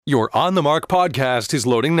Your On the Mark podcast is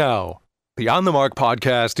loading now. The On the Mark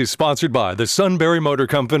podcast is sponsored by the Sunbury Motor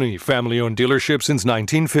Company, family-owned dealership since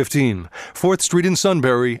 1915, 4th Street in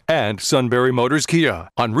Sunbury, and Sunbury Motors Kia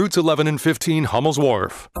on routes 11 and 15 Hummel's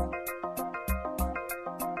Wharf.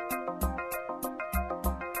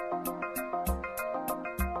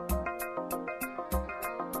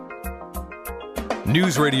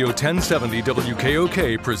 News Radio 1070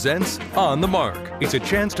 WKOK presents On the Mark. It's a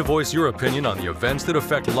chance to voice your opinion on the events that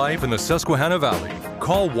affect life in the Susquehanna Valley.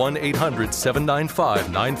 Call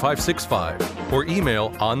 1-800-795-9565 or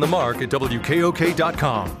email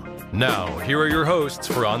onthemark@wkok.com. Now, here are your hosts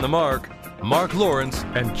for On the Mark, Mark Lawrence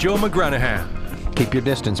and Joe McGranahan. Keep your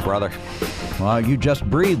distance, brother. Well, you just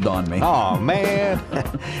breathed on me. Oh, man.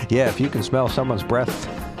 Yeah, if you can smell someone's breath,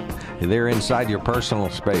 they're inside your personal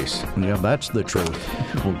space. Yeah, that's the truth.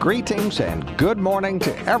 Well, greetings and good morning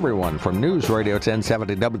to everyone from News Radio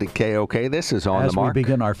 1070 WKOK. This is On the Mark. As we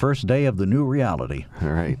begin our first day of the new reality. All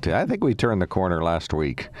right. I think we turned the corner last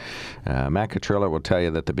week. Matt Catrilla will tell you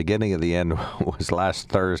that the beginning of the end was last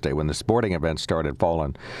Thursday when the sporting events started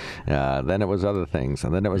falling. Then it was other things,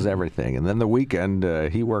 and then it was everything. And then the weekend,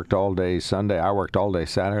 he worked all day Sunday, I worked all day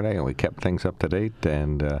Saturday, and we kept things up to date.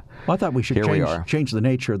 And well, I thought we should we change the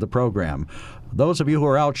nature of the program. Those of you who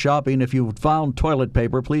are out shopping, if you found toilet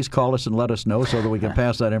paper, please call us and let us know so that we can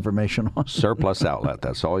pass that information on. Surplus outlet,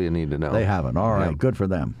 that's all you need to know. They haven't. All right, Good for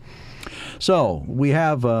them. So we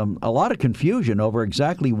have a lot of confusion over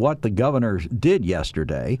exactly what the governor did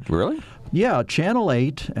yesterday. Really? Yeah, Channel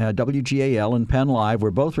 8, WGAL, and Penn Live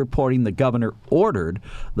were both reporting the governor ordered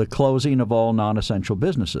the closing of all non-essential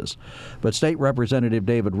businesses. But State Representative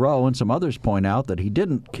David Rowe and some others point out that he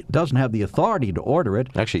doesn't have the authority to order it.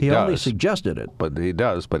 Actually, he only suggested it. But he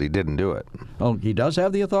didn't do it. Oh, he does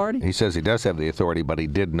have the authority? He says he does have the authority, but he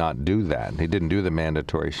did not do that. He didn't do the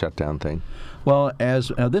mandatory shutdown thing. Well,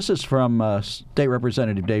 as this is from State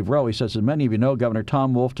Representative Dave Rowe. He says, as many of you know, Governor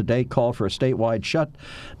Tom Wolf today called for a statewide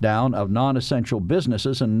shutdown of non-essential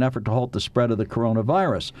businesses in an effort to halt the spread of the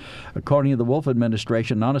coronavirus. According to the Wolf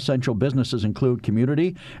administration, non-essential businesses include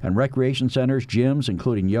community and recreation centers, gyms,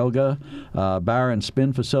 including yoga, bar and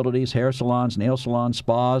spin facilities, hair salons, nail salons,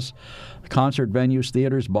 spas, concert venues,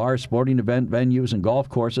 theaters, bars, sporting event venues, and golf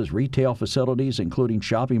courses, retail facilities, including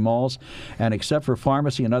shopping malls, and except for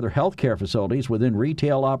pharmacy and other healthcare facilities within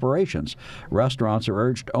retail operations. Restaurants are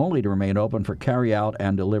urged only to remain open for carry-out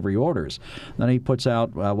and delivery orders. Then he puts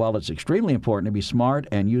out, while it's extremely important to be smart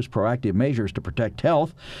and use proactive measures to protect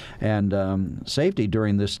health and safety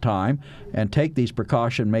during this time and take these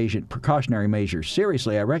precautionary measures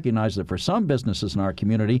seriously, I recognize that for some businesses in our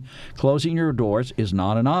community, closing your doors is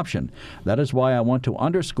not an option. That is why I want to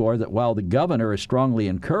underscore that while the governor is strongly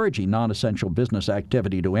encouraging non-essential business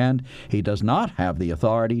activity to end, he does not have the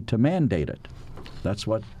authority to mandate it. That's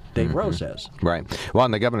what Dave Rowe says. Right. Well,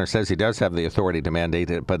 and the governor says he does have the authority to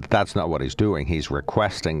mandate it, but that's not what he's doing. He's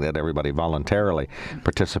requesting that everybody voluntarily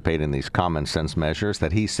participate in these common sense measures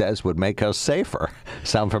that he says would make us safer.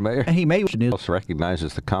 Sound familiar? And he may also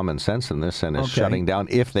recognizes the common sense in this and is shutting down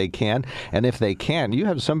if they can. And if they can, you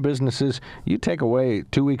have some businesses, you take away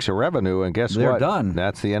 2 weeks of revenue, and guess what? They're done.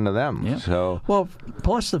 That's the end of them. Yeah. So, well,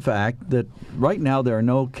 plus the fact that right now there are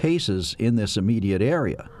no cases in this immediate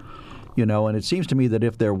area. You know, and it seems to me that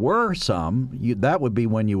if there were some, that would be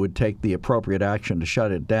when you would take the appropriate action to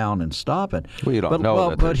shut it down and stop it. Well, you don't know.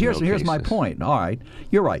 Well, but here's my point. All right,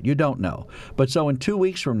 you're right. You don't know. But so in 2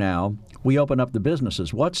 weeks from now, we open up the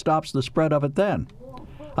businesses. What stops the spread of it then?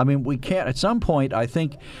 I mean, we can't. At some point, I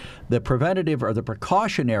think the preventative or the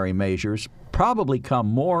precautionary measures probably become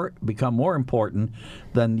more important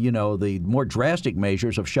than, the more drastic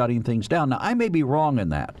measures of shutting things down. Now, I may be wrong in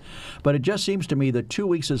that, but it just seems to me that 2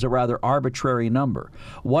 weeks is a rather arbitrary number.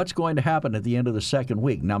 What's going to happen at the end of the second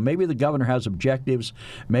week? Now, maybe the governor has objectives.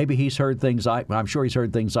 Maybe he's heard things I'm sure he's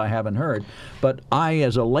heard things I haven't heard. But I,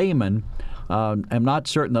 as a layman, I'm not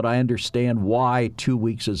certain that I understand why 2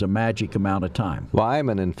 weeks is a magic amount of time. Well, I'm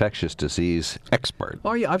an infectious disease expert.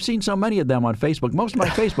 Oh, yeah. I've seen so many of them on Facebook. Most of my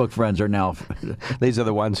Facebook friends are now. These are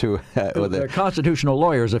the ones who. They're constitutional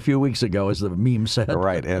lawyers a few weeks ago, as the meme said.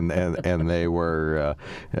 Right. And they were.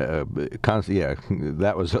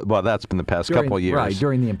 That was. Well, that's been the past couple of years. Right.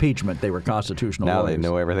 During the impeachment, they were constitutional lawyers. Now they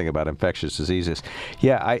know everything about infectious diseases.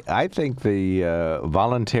 Yeah, I think the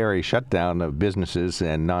voluntary shutdown of businesses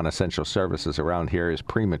and non-essential services around here is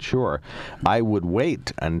premature. I would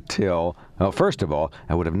wait until Well, first of all,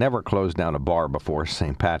 I would have never closed down a bar before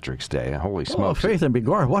St. Patrick's Day. Holy Oh, smokes. Faith and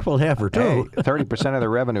Bigor, what will have for two? Hey, 30% of the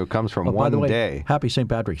revenue comes from By the one way, day. happy St.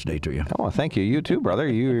 Patrick's Day to you. Oh, thank you. You too, brother.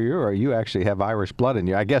 You actually have Irish blood in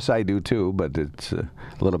you. I guess I do too, but it's a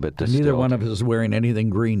little bit distilled. Neither one of us is wearing anything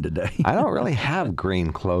green today. I don't really have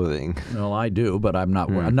green clothing. Well, I do, but I'm not.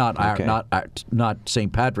 okay. Not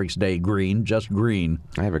St. Patrick's Day green, just green.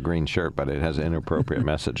 I have a green shirt, but it has an inappropriate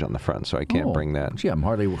message on the front, so I can't bring that. Gee, I'm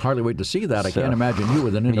hardly wait to see that. I So- can't imagine you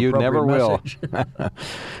with an You inappropriate never will. message.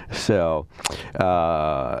 So,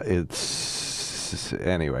 it's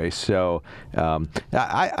anyway. So,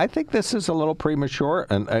 I think this is a little premature,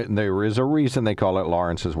 and there is a reason they call it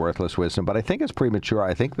Lawrence's worthless wisdom. But I think it's premature.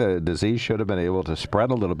 I think the disease should have been able to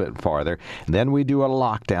spread a little bit farther. And then we do a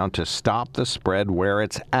lockdown to stop the spread where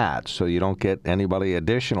it's at, so you don't get anybody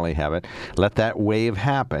additionally have it. Let that wave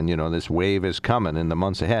happen. You know, this wave is coming in the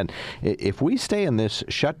months ahead. If we stay in this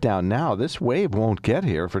shutdown now, this wave won't get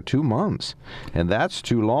here for 2 months, and that's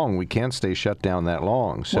too long. We can't stay shut down that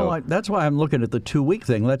long. So. Well, that's why I'm looking at the 2-week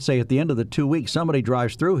thing. Let's say at the end of the 2 weeks, somebody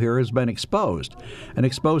drives through here, has been exposed, and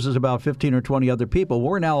exposes about 15 or 20 other people.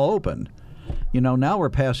 We're now open. You know, now we're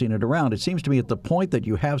passing it around. It seems to me at the point that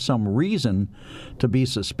you have some reason to be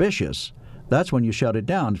suspicious, that's when you shut it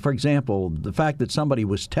down. For example, the fact that somebody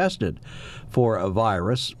was tested for a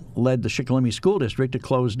virus led the Shikellamy School District to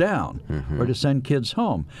close down or to send kids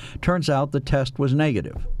home. Turns out the test was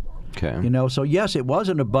negative. Okay. You know, so yes, it was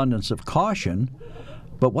an abundance of caution,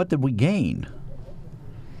 but what did we gain?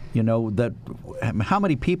 You know, that how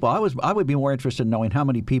many people, I would be more interested in knowing how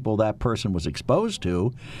many people that person was exposed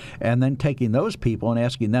to, and then taking those people and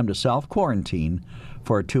asking them to self-quarantine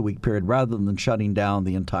for a 2-week period rather than shutting down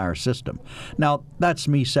the entire system. Now, that's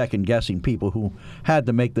me second-guessing people who had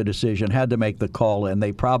to make the decision, had to make the call, and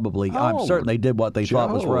they probably, I'm certain they did what they thought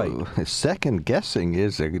was right. Second-guessing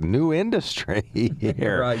is a new industry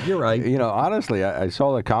here. You're right. You know, honestly, I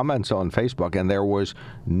saw the comments on Facebook, and there was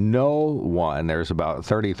no one. There's about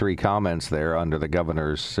 33 comments there under the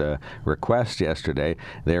governor's request yesterday.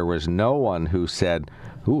 There was no one who said,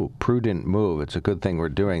 "Ooh, prudent move. It's a good thing we're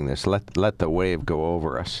doing this. Let the wave go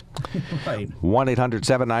over us." Right.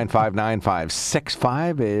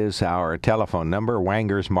 1-800-795-9565 is our telephone number.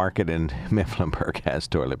 Wanger's Market in Mifflinburg has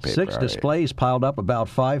toilet paper. 6 displays piled up about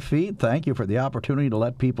 5 feet. Thank you for the opportunity to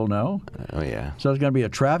let people know. Oh, yeah. So there's going to be a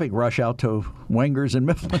traffic rush out to Wenger's in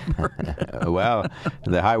Mifflinburg. Well,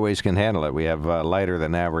 the highways can handle it. We have lighter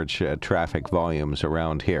than average traffic volumes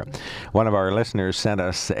around here. One of our listeners sent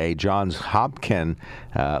us a Johns Hopkins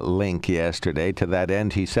link yesterday. To that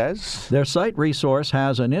end, he says, Their site resource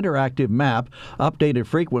has an interactive map updated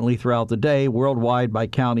frequently throughout the day, worldwide by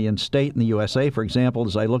county and state in the USA. For example,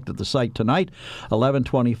 as I looked at the site tonight,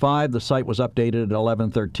 11:25, the site was updated at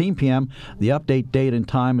 11:13 p.m. The update date and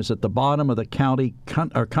time is at the bottom of the county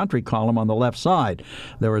or country column on the left side.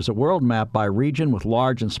 There is a world map by region with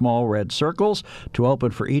large and small red circles to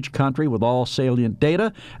open for each country with all salient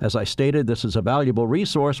data. As I stated, this is a valuable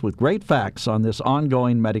resource with great facts on this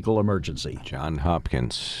ongoing medical emergency. Johns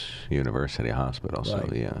Hopkins University Hospital. So,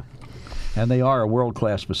 Right. yeah. And they are a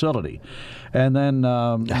world-class facility. And then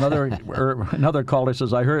another caller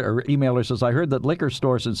says, emailer says, I heard that liquor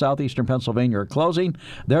stores in southeastern Pennsylvania are closing.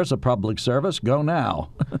 There's a public service. Go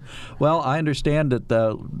now. Well, I understand that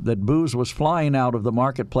that booze was flying out of the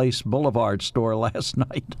Marketplace Boulevard store last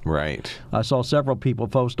night. Right. I saw several people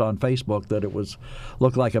post on Facebook that it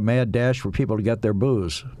looked like a mad dash for people to get their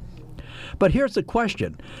booze. But here's the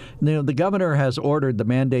question. You know, the governor has ordered the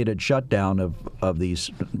mandated shutdown of these,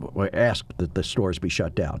 or asked that the stores be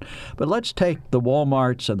shut down. But let's take the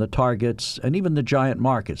Walmarts and the Targets and even the Giant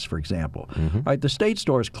markets, for example. Right, the state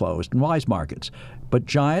stores closed and Wise markets. But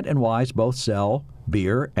Giant and Wise both sell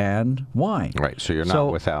beer and wine. Right, so you're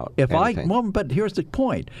not without anything. But here's the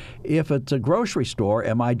point. If it's a grocery store,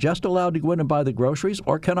 am I just allowed to go in and buy the groceries,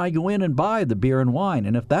 or can I go in and buy the beer and wine?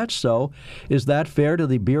 And if that's so, is that fair to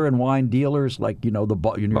the beer and wine dealers like, you know,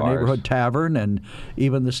 your neighborhood tavern and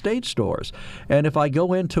even the state stores? And if I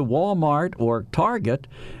go into Walmart or Target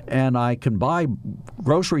and I can buy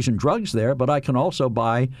groceries and drugs there, but I can also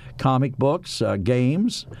buy comic books,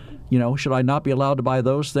 games, you know, should I not be allowed to buy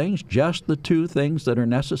those things? Just the two things that are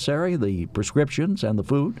necessary, the prescriptions and the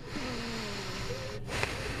food?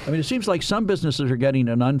 I mean, it seems like some businesses are getting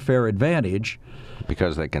an unfair advantage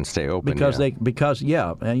Because they can stay open.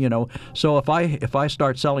 And, you know, so if I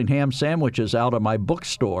start selling ham sandwiches out of my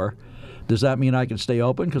bookstore, does that mean I can stay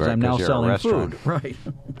open because I'm now selling food? Right.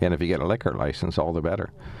 And if you get a liquor license, all the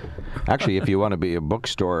better. Actually, if you want to be a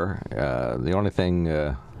bookstore, the only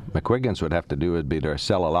thing McQuiggan's would have to do would be to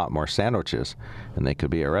sell a lot more sandwiches, and they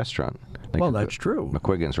could be a restaurant. Well, that's true.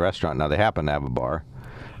 McQuiggan's restaurant. Now, they happen to have a bar,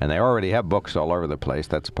 and they already have books all over the place.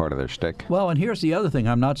 That's part of their shtick. Well, and here's the other thing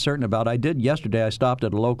I'm not certain about. Yesterday I stopped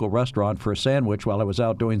at a local restaurant for a sandwich while I was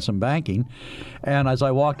out doing some banking, and as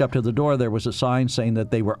I walked up to the door, there was a sign saying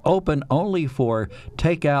that they were open only for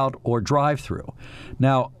takeout or drive-through.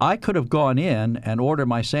 Now, I could have gone in and ordered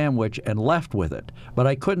my sandwich and left with it, but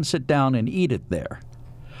I couldn't sit down and eat it there.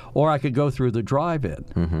 Or I could go through the drive-in.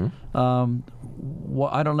 Mm-hmm. Well,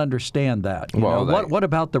 I don't understand that. What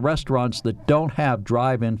about the restaurants that don't have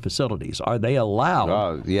drive-in facilities? Are they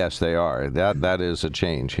allowed? Yes, they are. That is a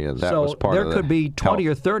change. Yeah, that was part there of could be 20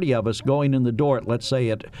 or 30 of us going in the door, let's say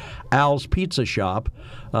at Al's Pizza Shop,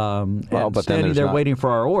 and standing there waiting for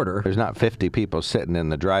our order. There's not 50 people sitting in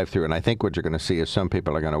the drive-thru, and I think what you're going to see is some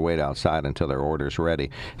people are going to wait outside until their order's ready.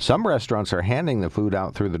 Some restaurants are handing the food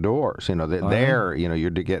out through the doors. You're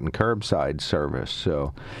getting curbside service.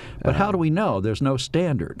 So, but how do we know? There's no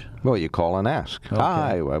standard. Well, you call and ask. Okay.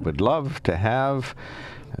 Hi, I would love to have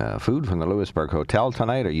food from the Lewisburg Hotel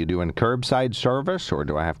tonight. Are you doing curbside service, or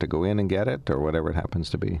do I have to go in and get it, or whatever it happens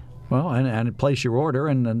to be? Well, and place your order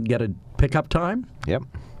and then get a pickup time? Yep.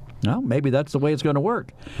 Well, maybe that's the way it's going to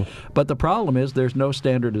work. But the problem is there's no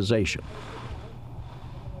standardization.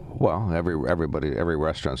 Well, every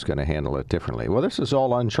restaurant's going to handle it differently. Well, this is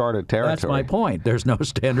all uncharted territory. That's my point. There's no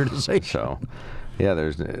standardization. So, yeah,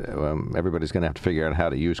 everybody's going to have to figure out how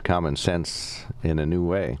to use common sense in a new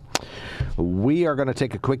way. We are going to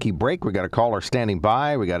take a quickie break. We got a caller standing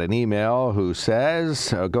by. We got an email who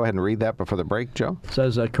says, go ahead and read that before the break, Joe. It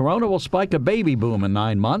says, Corona will spike a baby boom in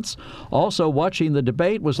 9 months. Also, watching the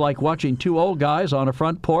debate was like watching two old guys on a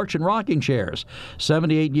front porch in rocking chairs.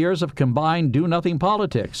 78 years of combined do-nothing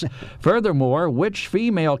politics. Furthermore, which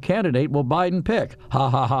female candidate will Biden pick? Ha,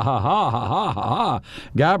 ha, ha, ha, ha, ha, ha, ha, ha.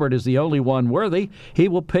 Gabbard is the only one worthy. He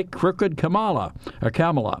will pick crooked Kamala,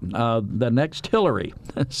 the next Hillary,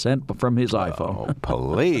 sent from his iPhone. Oh,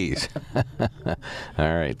 please. All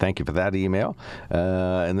right. Thank you for that email.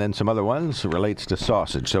 And then some other ones relates to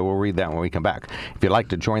sausage. So we'll read that when we come back. If you'd like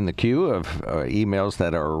to join the queue of emails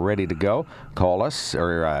that are ready to go, call us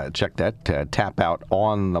or check that. Tap out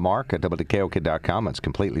On the Mark at WKOK.com. It's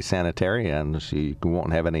completely sanitary, and so you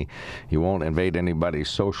won't invade anybody's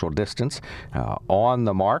social distance. On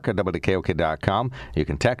the Mark at WKOK.com. You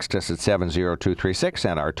can text us at 70236,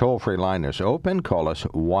 and our toll-free line is open. Call us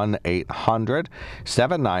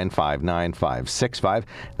 1-800-795-9565.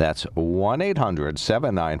 That's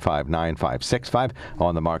 1-800-795-9565.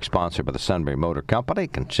 On the Mark, sponsored by the Sunbury Motor Company. You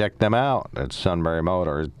can check them out at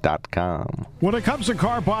sunburymotors.com. When it comes to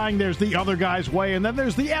car buying, there's the other guy's way, and then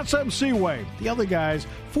there's the SMC way. The other guys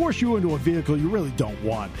force you into a vehicle you really don't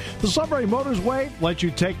want. The Sunbury Motors way lets you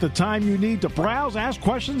take the time you need to browse, ask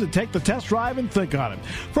questions, and take the test drive and think on it.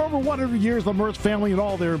 For over 100 years, the Mertz family and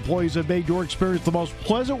all their employees have made your experience the most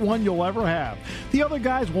pleasant one you'll ever have. The other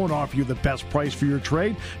guys won't offer you the best price for your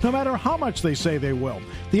trade, no matter how much they say they will.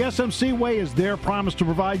 The SMC way is their promise to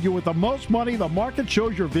provide you with the most money the market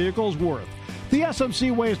shows your vehicle is worth. The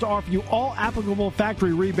SMC way is to offer you all applicable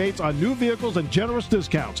factory rebates on new vehicles and generous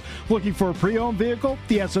discounts. Looking for a pre-owned vehicle?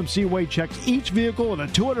 The SMC way checks each vehicle in a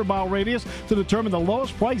 200-mile radius to determine the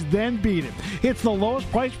lowest price, then beat it. It's the lowest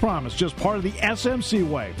price promise, just part of the SMC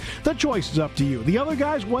way. The choice is up to you, the other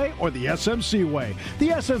guy's way or the SMC way. The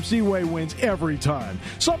SMC way wins every time.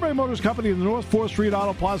 Sunbury Motors Company in the North 4th Street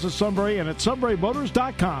Auto Plaza, Sunbury, and at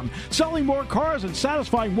sunburymotors.com. Selling more cars and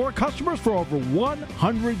satisfying more customers for over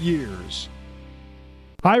 100 years.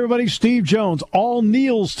 Hi, everybody. Steve Jones. All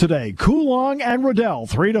Neils today. Coulong and Riddell.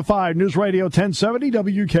 3 to 5. News Radio 1070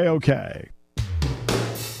 WKOK.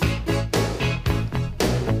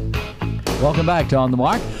 Welcome back to On the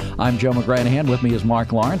Mark. I'm Joe McGranahan. With me is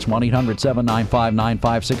Mark Lawrence.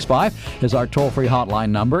 1-800-795-9565 is our toll-free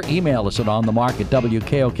hotline number. Email us at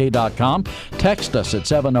onthemark@wkok.com. Text us at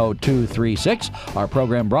 70236. Our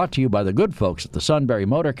program brought to you by the good folks at the Sunbury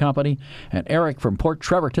Motor Company. And Eric from Port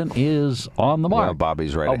Trevorton is on the mark. Well,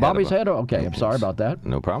 Bobby's right ahead. Oh, Bobby's ahead? Okay, I'm sorry about that.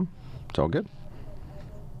 No problem. It's all good.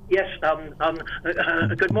 Yes,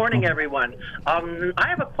 good morning, everyone. I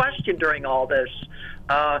have a question during all this.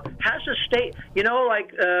 Has the state,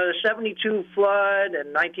 like 72 flood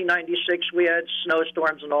and 1996 we had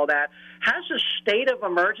snowstorms and all that, has a state of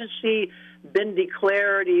emergency been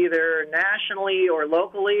declared either nationally or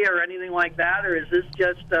locally or anything like that, or is this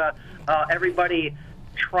just everybody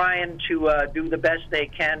trying to do the best they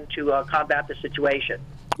can to combat the situation?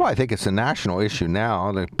 Well, I think it's a national issue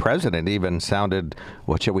now. The president even sounded,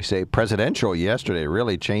 what shall we say, presidential yesterday,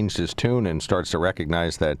 really changed his tune and starts to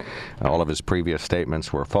recognize that all of his previous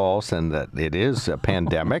statements were false and that it is a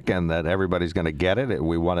pandemic and that everybody's going to get it.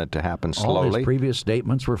 We want it to happen slowly. All his previous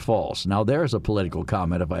statements were false. Now, there's a political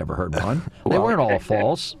comment if I ever heard one. They weren't all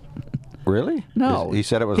false. Really? No. He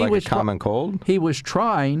said it was like a common cold? He was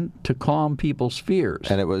trying to calm people's fears.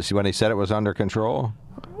 And it was when he said it was under control?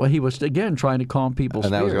 Well, he was, again, trying to calm people's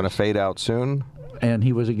fears. And that was going to fade out soon? And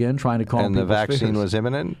he was, again, trying to calm people's fears. And the vaccine was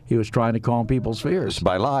imminent? He was trying to calm people's fears.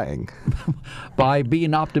 By lying. By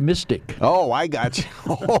being optimistic. Oh, I got you.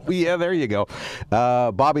 Oh, yeah, there you go.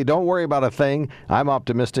 Bobby, don't worry about a thing. I'm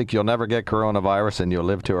optimistic you'll never get coronavirus and you'll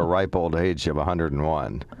live to a ripe old age of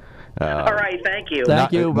 101. All right, thank you.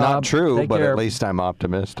 Thank you, Bob. Not true, Take but care. at least I'm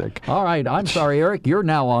optimistic. All right, I'm sorry, Eric. You're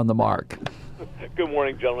now on the mark. Good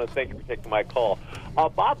morning, gentlemen. Thank you for taking my call.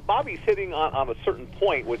 Bobby's hitting on a certain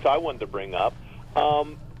point, which I wanted to bring up.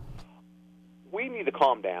 We need to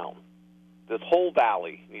calm down. This whole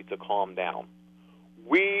valley needs to calm down.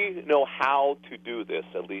 We know how to do this,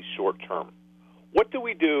 at least short term. What do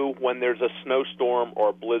we do when there's a snowstorm or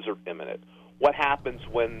a blizzard imminent? What happens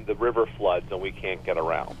when the river floods and we can't get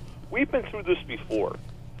around? We've been through this before.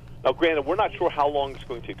 Now, granted, we're not sure how long it's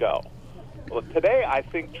going to go. Well, today, I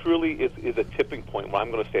think, truly is a tipping point. Well, I'm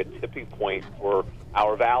going to say a tipping point for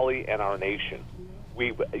our valley and our nation.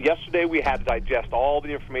 Yesterday, we had to digest all the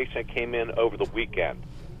information that came in over the weekend.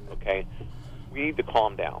 Okay? We need to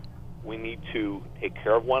calm down. We need to take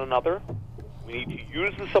care of one another. We need to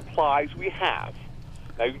use the supplies we have.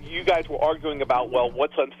 Now, you guys were arguing about, well,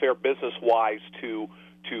 what's unfair business-wise to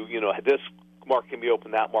this market can be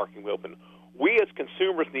open, that market can be open. We as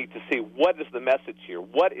consumers need to see what is the message here.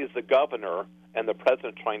 What is the governor and the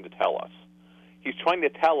president trying to tell us? He's trying to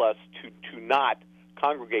tell us to not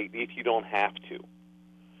congregate if you don't have to.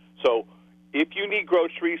 So if you need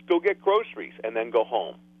groceries, go get groceries and then go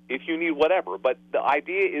home. If you need whatever. But the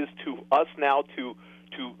idea is to us now to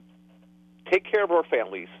take care of our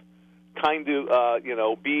families, kind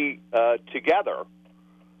of be together,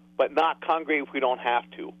 but not congregate if we don't have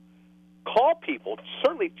to. Call people.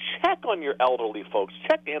 Certainly check on your elderly folks.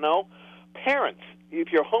 Check, parents,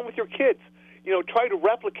 if you're home with your kids, try to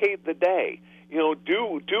replicate the day.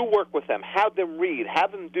 Do work with them. Have them read.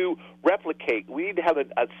 Have them replicate. We need to have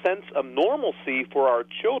a sense of normalcy for our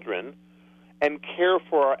children and care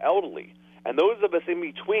for our elderly. And those of us in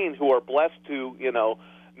between who are blessed to,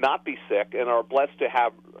 not be sick and are blessed to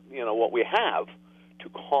have, what we have, to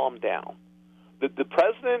calm down. The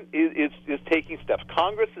president is taking steps.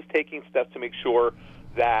 Congress is taking steps to make sure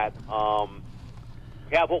that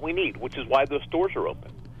we have what we need, which is why those stores are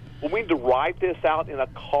open. Well, we need to ride this out in a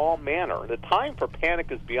calm manner. The time for panic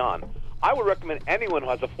is beyond. I would recommend anyone who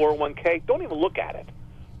has a 401k, don't even look at it.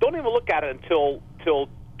 Don't even look at it until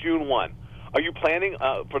June 1. Are you planning?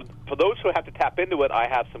 For those who have to tap into it, I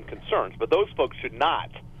have some concerns, but those folks should not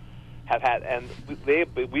have had, and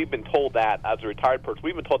we've been told that as a retired person.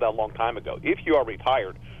 We've been told that a long time ago. If you are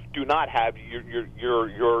retired, do not have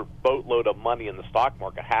your boatload of money in the stock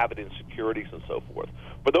market. Have it in securities and so forth.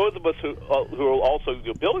 For those of us who are also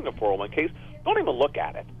building a 401ks, don't even look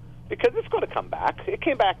at it because it's going to come back. It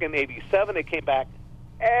came back in '87. It came back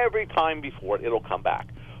every time before it. It'll come back.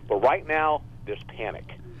 But right now, there's panic.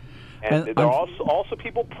 And there are also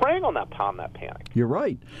people preying on that panic. You're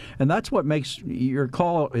right, and that's what makes your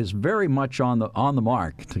call is very much on the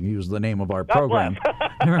mark, to use the name of our program.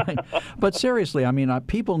 Right. But seriously, I mean,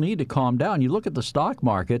 people need to calm down. You look at the stock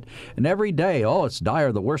market, and every day, it's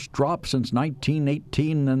dire, the worst drop since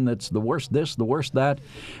 1918, and it's the worst this, the worst that,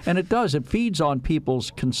 and it does. It feeds on people's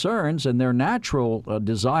concerns and their natural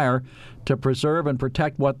desire to preserve and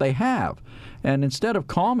protect what they have. And instead of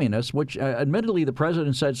calming us, which admittedly the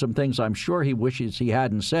president said some things I'm sure he wishes he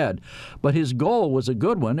hadn't said, but his goal was a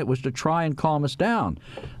good one. It was to try and calm us down.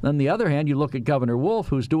 On the other hand, you look at Governor Wolf,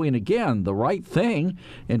 who's doing, again, the right thing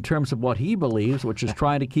in terms of what he believes, which is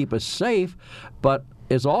trying to keep us safe, but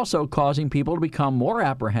is also causing people to become more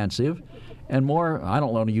apprehensive and more, I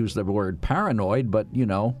don't want to use the word paranoid, but,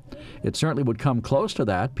 it certainly would come close to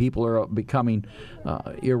that. People are becoming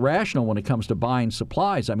irrational when it comes to buying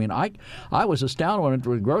supplies. I mean, I was astounded when I went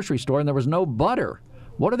to a grocery store and there was no butter.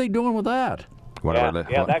 What are they doing with that?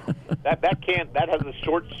 That has a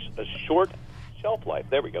short shelf life.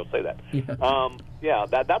 There we go. Say that. Yeah.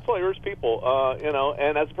 That's what I urge people.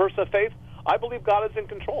 And as a person of faith, I believe God is in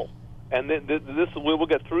control, and we will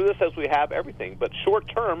get through this as we have everything. But short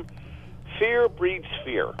term, fear breeds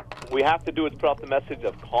fear. What we have to do is put out the message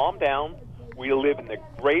of calm down. We live in the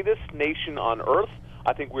greatest nation on earth.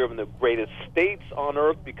 I think we're in the greatest states on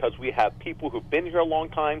earth because we have people who've been here a long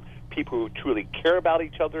time, people who truly care about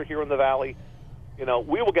each other here in the Valley.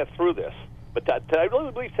 We will get through this. But I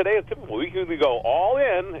really believe today is typical. We can go all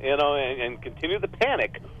in, and continue the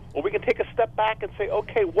panic, or we can take a step back and say,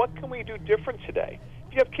 okay, what can we do different today?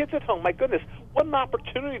 If you have kids at home, my goodness, what an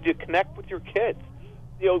opportunity to connect with your kids.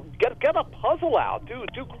 Get a puzzle out,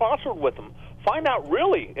 do crossword with them, find out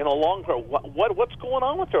really in a long term what's going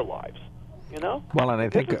on with their lives. Well, and I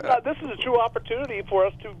think this is a true opportunity for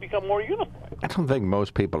us to become more unified. I don't think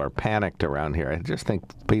most people are panicked around here. I just think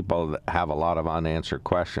people have a lot of unanswered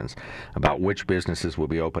questions about which businesses will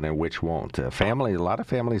be open and which won't. A lot of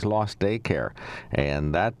families lost daycare,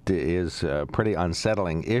 and that is a pretty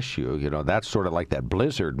unsettling issue. That's sort of like that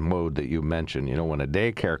blizzard mode that you mentioned. When a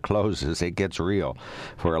daycare closes, it gets real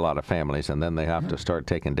for a lot of families, and then they have to start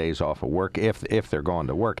taking days off of work if they're going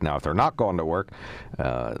to work. Now, if they're not going to work,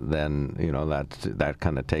 then that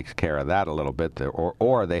kind of takes care of that a little bit.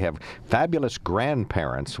 Or they have fabulous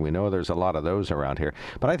grandparents. We know there's a lot of those around here.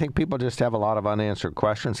 But I think people just have a lot of unanswered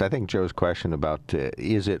questions. I think Joe's question about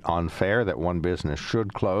is it unfair that one business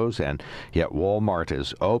should close and yet Walmart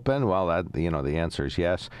is open? Well, the answer is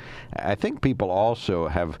yes. I think people also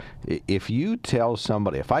have, if you tell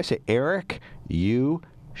somebody, if I say, Eric, you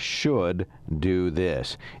should do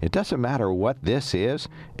this. It doesn't matter what this is.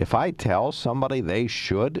 If I tell somebody they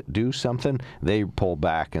should do something, they pull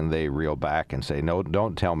back and they reel back and say, no,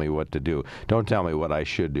 don't tell me what to do. Don't tell me what I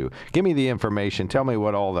should do. Give me the information. Tell me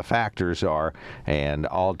what all the factors are, and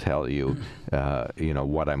I'll tell you,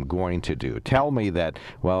 what I'm going to do. Tell me that,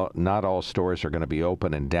 well, not all stores are going to be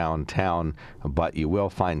open in downtown, but you will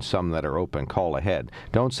find some that are open. Call ahead.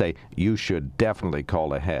 Don't say you should definitely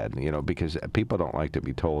call ahead, because people don't like to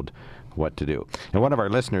be told what to do. And one of our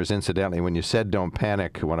listeners, incidentally, when you said don't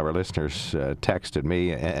panic, one of our listeners texted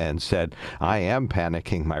me and said, I am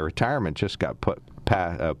panicking. My retirement just got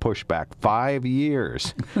pushed back 5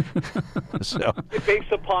 years. So,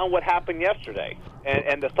 based upon what happened yesterday,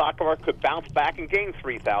 and the stock market could bounce back and gain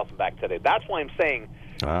 3,000 back today. That's why I'm saying,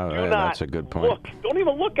 that's a good point. Don't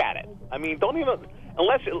even look at it. I mean, don't even,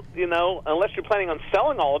 unless you're planning on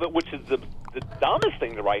selling all of it, which is the dumbest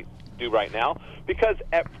thing to do right now, because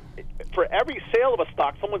for every sale of a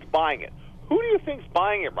stock, someone's buying it. Who do you think's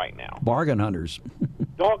buying it right now? Bargain hunters.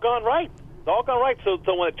 Doggone right. So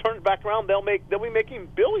when it turns back around, they'll be making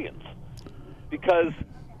billions, because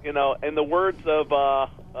in the words of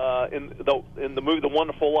in the movie The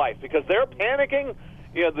Wonderful Life, because they're panicking.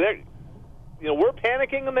 We're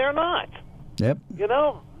panicking and they're not. Yep.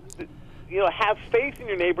 Have faith in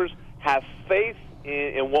your neighbors. Have faith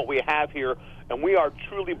in what we have here, and we are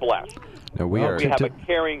truly blessed. We have a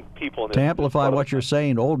caring people in this. To amplify what you're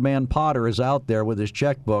saying, Old Man Potter is out there with his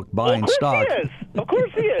checkbook buying stock. Of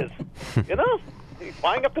course he is. He's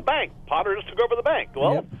buying up the bank. Potter just took over the bank.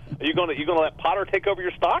 Well, Yep. Are you going to let Potter take over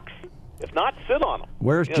your stocks? If not, sit on them.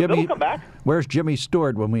 Where's Jimmy? They'll come back. Where's Jimmy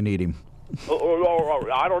Stewart when we need him? Or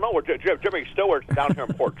I don't know. Jimmy Stewart's down here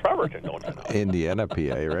in Port Trevorton, don't you know? Indiana, PA,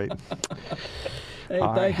 right? Hey,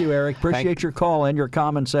 thank you, Eric. Appreciate your call and your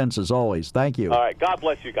common sense as always. Thank you. All right. God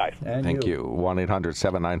bless you guys. And Thank you.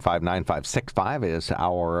 1-800-795-9565 is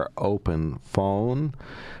our open phone.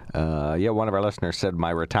 One of our listeners said,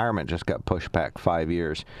 my retirement just got pushed back 5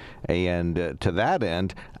 years. And to that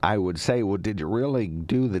end, I would say, well, did you really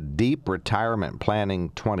do the deep retirement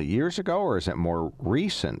planning 20 years ago, or is it more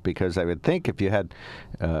recent? Because I would think if you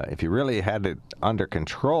really had it under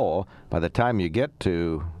control, by the time you get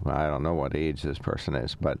to, I don't know what age this person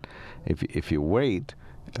is, but if you wait,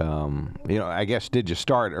 I guess, did you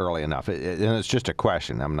start early enough? And it's just a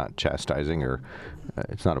question. I'm not chastising or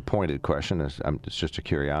it's not a pointed question. It's just a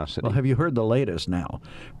curiosity. Well, have you heard the latest now?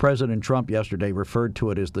 President Trump yesterday referred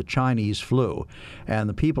to it as the Chinese flu, and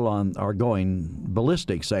the people are going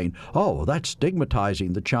ballistic, saying, "Oh, that's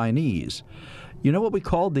stigmatizing the Chinese." You know what we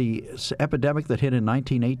called the epidemic that hit in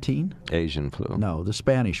 1918? Asian flu. No, the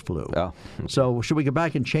Spanish flu. Oh. Okay. So should we go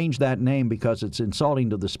back and change that name because it's insulting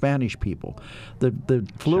to the Spanish people? The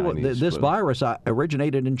flu, this virus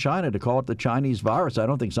originated in China. To call it the Chinese virus, I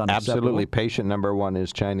don't think it's unacceptable. Absolutely. Patient number one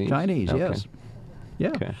is Chinese? Chinese, okay. Yes.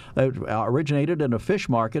 Yeah. Okay. It originated in a fish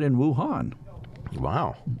market in Wuhan.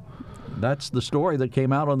 Wow. That's the story that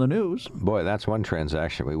came out on the news. Boy, that's one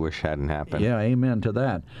transaction we wish hadn't happened. Yeah, amen to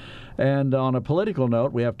that. And on a political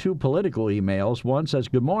note, we have two political emails. One says,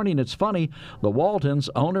 "Good morning. It's funny. The Waltons,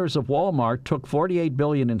 owners of Walmart, took $48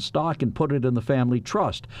 billion in stock and put it in the family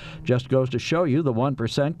trust. Just goes to show you the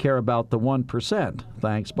 1% care about the 1%.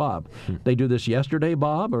 Thanks, Bob." They do this yesterday,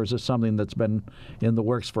 Bob, or is this something that's been in the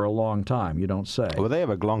works for a long time? You don't say. Well, they have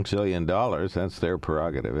a glonkzillion dollars. That's their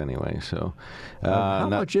prerogative anyway. So, how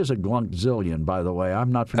much is a glonkzillion, by the way?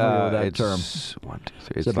 I'm not familiar with that term. 1, 2,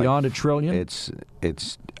 3. Is it beyond a trillion?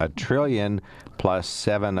 It's a trillion plus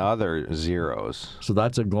 7 other zeros. So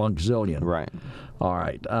that's a glonkzillion. Right. All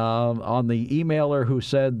right. On the emailer who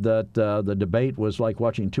said that the debate was like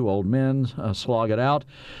watching two old men slog it out,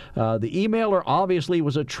 the emailer obviously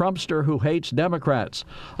was a Trumpster who hates Democrats.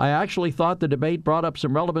 "I actually thought the debate brought up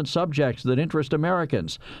some relevant subjects that interest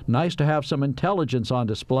Americans. Nice to have some intelligence on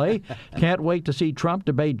display. Can't wait to see Trump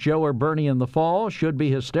debate Joe or Bernie in the fall. Should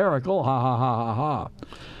be hysterical. Ha, ha, ha, ha, ha."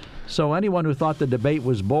 So anyone who thought the debate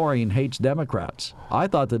was boring hates Democrats. I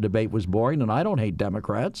thought the debate was boring, and I don't hate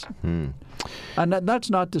Democrats. And that's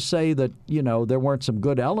not to say that, there weren't some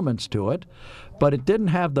good elements to it, but it didn't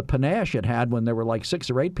have the panache it had when there were like 6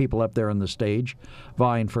 or 8 people up there on the stage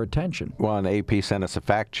vying for attention. Well, and AP sent us a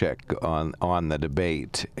fact check on the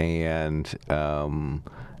debate, and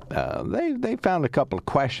they found a couple of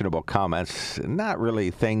questionable comments, not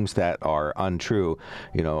really things that are untrue.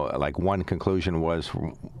 Like one conclusion was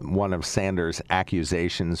one of Sanders'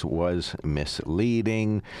 accusations was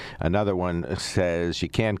misleading. Another one says you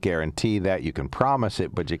can't guarantee that. You can promise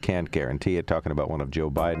it, but you can't guarantee it, talking about one of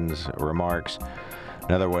Joe Biden's remarks.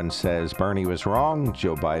 Another one says Bernie was wrong.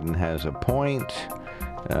 Joe Biden has a point.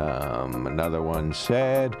 Another one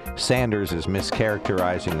said Sanders is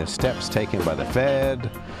mischaracterizing the steps taken by the Fed.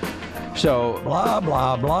 So, blah,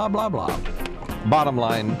 blah, blah, blah, blah. Bottom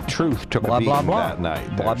line, truth took blah, a beating blah, blah. that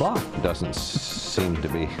night. Blah, blah. Doesn't seem to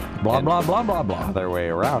be blah, blah, blah, blah, blah. Other way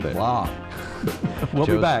around it. Blah. We'll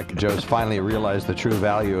be back. Joe's finally realized the true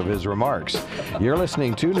value of his remarks. You're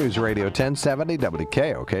listening to News Radio 1070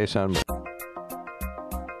 WKOK, son.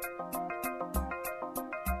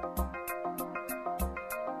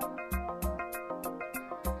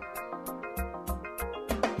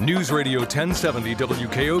 News Radio 1070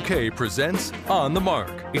 WKOK presents On the Mark.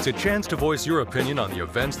 It's a chance to voice your opinion on the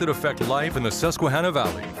events that affect life in the Susquehanna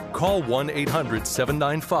Valley. Call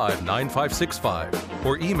 1-800-795-9565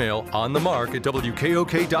 or email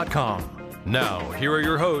onthemark@wkok.com. Now, here are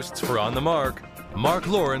your hosts for On the Mark, Mark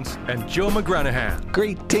Lawrence and Joe McGranahan.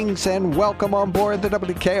 Greetings and welcome on board the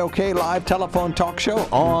WKOK live telephone talk show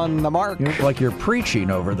On the Mark. You look like you're preaching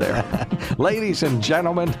over there. Ladies and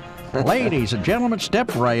gentlemen, Ladies and gentlemen,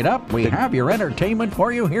 step right up. We have your entertainment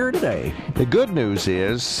for you here today. The good news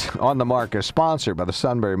is On the Mark is sponsored by the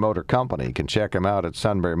Sunbury Motor Company. You can check them out at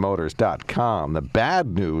sunburymotors.com. The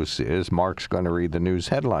bad news is Mark's going to read the news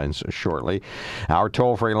headlines shortly. Our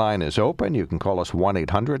toll-free line is open. You can call us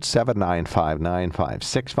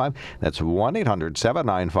 1-800-795-9565. That's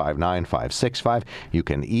 1-800-795-9565. You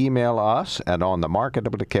can email us at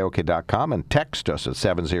onthemark@wkok.com and text us at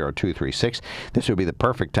 70236. This would be the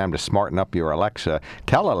perfect time to smarten up your Alexa.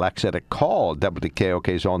 Tell Alexa to call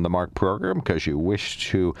WKOK's On the Mark program because you wish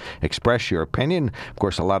to express your opinion. Of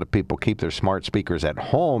course, a lot of people keep their smart speakers at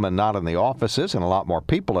home and not in the offices, and a lot more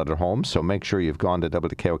people at home, so make sure you've gone to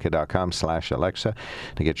WKOK.com/Alexa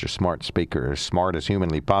to get your smart speaker as smart as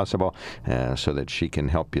humanly possible so that she can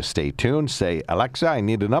help you stay tuned. Say, Alexa, I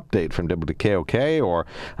need an update from WKOK, or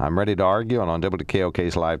I'm ready to argue on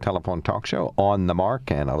WKOK's live telephone talk show On the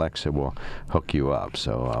Mark, and Alexa will hook you up.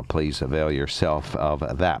 So please avail yourself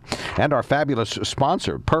of that. And our fabulous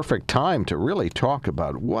sponsor, perfect time to really talk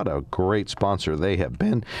about what a great sponsor they have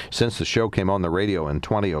been since the show came on the radio in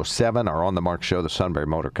 2007. Our On the Mark show, the Sunbury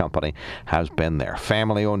Motor Company, has been there.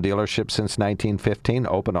 Family-owned dealership since 1915,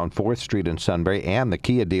 open on 4th Street in Sunbury, and the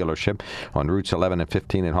Kia dealership on routes 11 and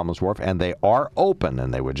 15 in Hummels Wharf. And they are open,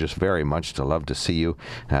 and they would just very much love to see you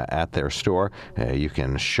at their store. You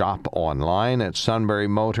can shop online at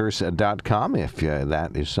sunburymotors.com if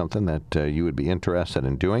that is something that you would be interested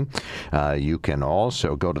in doing. You can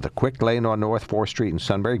also go to the Quick Lane on North 4th Street in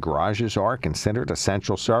Sunbury. Garages are considered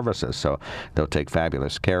essential services, so they'll take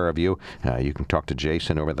fabulous care of you. You can talk to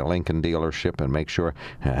Jason over at the Lincoln dealership and make sure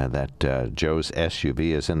that Joe's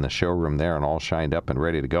SUV is in the showroom there and all shined up and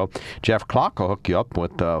ready to go. Jeff Clark will hook you up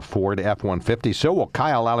with Ford F-150. So will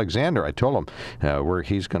Kyle Alexander. I told him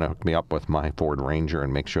he's going to hook me up with my Ford Ranger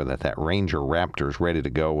and make sure that Ranger Raptor is ready to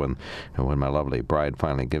go when my lovely bride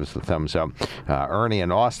finally gives the thumbs up. Ernie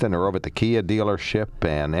and Austin are over at the Kia dealership,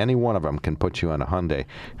 and any one of them can put you on a Hyundai.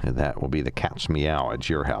 That will be the cat's meow at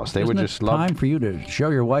your house. They Isn't would it just love. Time for you to show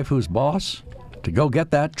your wife who's boss. to go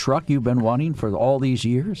get that truck you've been wanting for all these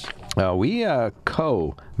years? We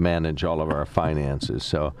co-manage all of our finances,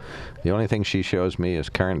 so the only thing she shows me is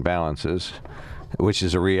current balances, which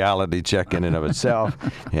is a reality check in and of itself.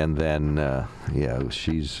 And then,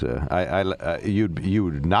 she's. You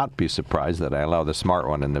would not be surprised that I allow the smart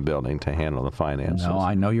one in the building to handle the finances. No,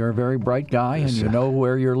 I know you're a very bright guy, and you know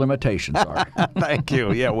where your limitations are. Thank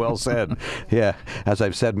you. Yeah, well said. Yeah, as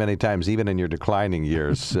I've said many times, even in your declining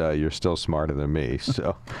years, you're still smarter than me.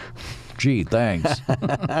 So. Gee, thanks.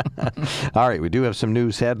 All right, we do have some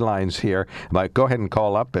news headlines here. But go ahead and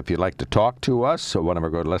call up if you'd like to talk to us. So one of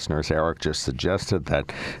our good listeners, Eric, just suggested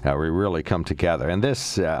that we really come together. And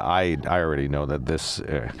this, I already know that this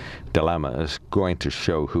dilemma is going to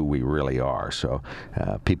show who we really are. So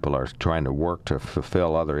people are trying to work to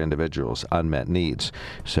fulfill other individuals' unmet needs.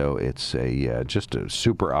 So it's just a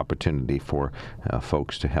super opportunity for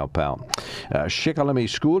folks to help out. Shikellamy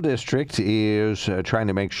School District is trying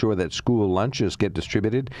to make sure that school lunches get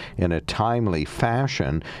distributed in a timely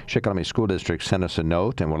fashion. Shikellamy School District sent us a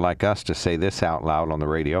note and would like us to say this out loud on the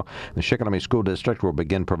radio. The Shikellamy School District will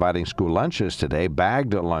begin providing school lunches today.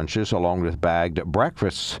 Bagged lunches along with bagged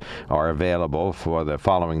breakfasts are available for the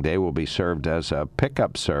following day. Will be served as a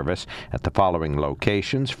pickup service at the following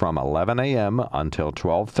locations from 11 a.m. until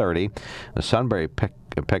 12:30. The Sunbury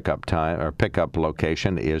pickup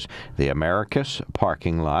location is the Americus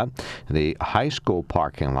parking lot, the high school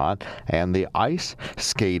parking lot, and the ice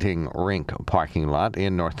skating rink parking lot.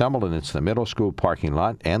 In Northumberland, it's the middle school parking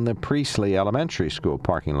lot and the Priestley Elementary School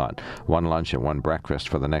parking lot. One lunch and one breakfast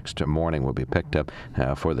for the next morning will be picked up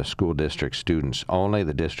for the school district students only.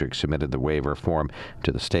 The district submitted the waiver form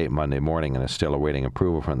to the state Monday morning and is still awaiting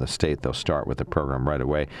approval from the state. They'll start with the program right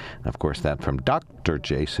away. And of course, that from Dr.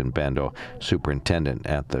 Jason Bendel, superintendent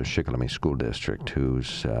at the Shikellamy School District,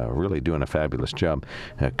 who's really doing a fabulous job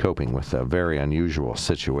coping with a very unusual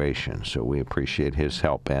situation. So we appreciate his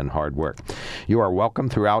help and hard work. You are welcome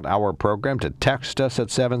throughout our program to text us at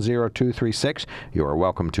 70236. You are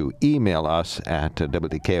welcome to email us at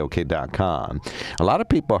WKOK.com. A lot of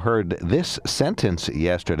people heard this sentence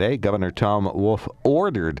yesterday. Governor Tom Wolf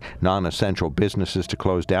ordered non-essential businesses to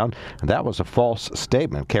close down. That was a false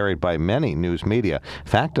statement carried by many news media.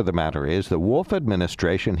 Fact of the matter is the Wolf administration,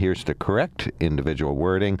 here's the correct individual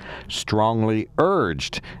wording, strongly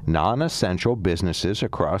urged non-essential businesses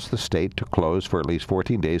across the state to close for at least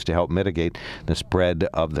 14 days to help mitigate the spread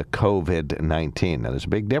of the COVID-19. Now, there's a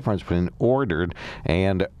big difference between ordered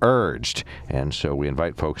and urged, and so we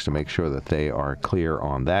invite folks to make sure that they are clear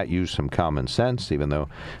on that. Use some common sense, even though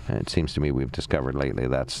it seems to me we've discovered lately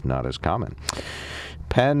that's not as common.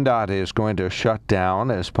 PennDOT is going to shut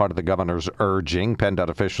down as part of the governor's urging. PennDOT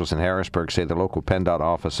officials in Harrisburg say the local PennDOT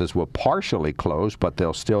offices will partially close, but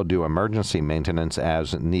they'll still do emergency maintenance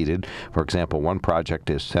as needed. For example, one project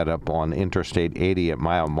is set up on Interstate 80 at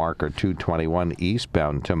mile marker 221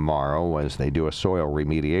 eastbound tomorrow as they do a soil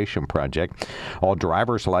remediation project. All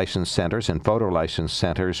driver's license centers and photo license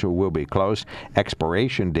centers will be closed.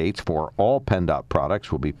 Expiration dates for all PennDOT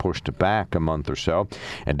products will be pushed back a month or so.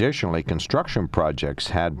 Additionally, construction projects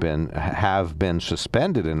have been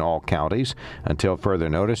suspended in all counties until further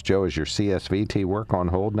notice. Joe, is your CSVT work on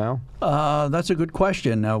hold now? That's a good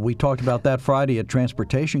question. We talked about that Friday at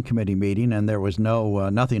Transportation Committee meeting, and there was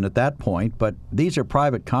nothing at that point. But these are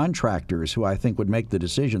private contractors who I think would make the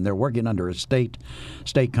decision. They're working under a state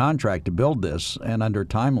contract to build this and under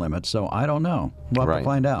time limits. So I don't know. We'll have to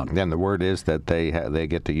find out. Then the word is that they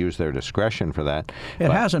get to use their discretion for that. It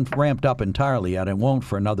hasn't ramped up entirely yet. It won't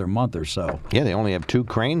for another month or so. Yeah, they only have 2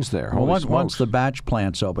 cranes there. Well, once the batch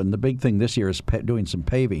plants open, the big thing this year is doing some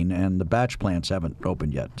paving, and the batch plants haven't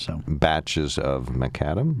opened yet. So batches of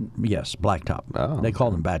macadam? Yes, blacktop. Oh, they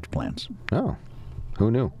call them batch plants. Oh, who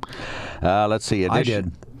knew? Let's see. I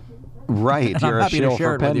did. Right, and you're I'm happy a shill to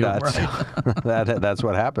share for it with you. PennDOT. Right. That's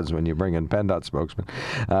what happens when you bring in PennDOT spokesman.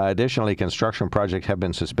 Additionally, construction projects have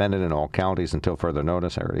been suspended in all counties until further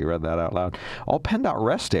notice. I already read that out loud. All PennDOT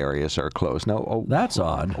rest areas are closed. No, that's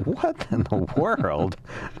odd. What in the world?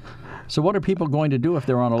 So what are people going to do if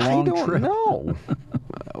they're on a long trip? I don't know.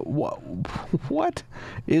 What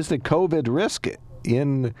is the COVID risk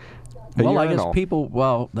in Well, I guess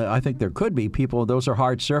people, I think there could be people, those are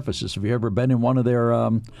hard surfaces. Have you ever been in one of their,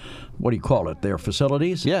 what do you call it, their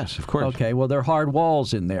facilities? Yes, of course. Okay, well, there are hard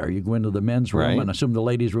walls in there. You go into the men's room, and I assume the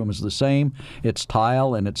ladies' room is the same. It's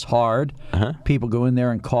tile, and it's hard. People go in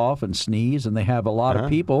there and cough and sneeze, and they have a lot of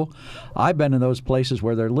people. I've been in those places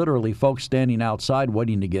where there are literally folks standing outside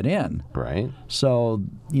waiting to get in. Right. So,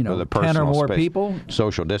 10 or more people.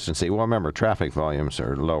 Social distancing. Well, remember, traffic volumes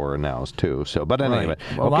are lower now, too. So, but anyway.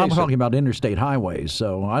 Well, I'm talking about about interstate highways,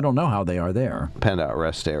 so I don't know how they are there. PennDOT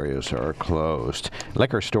rest areas are closed.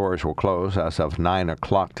 Liquor stores will close as of 9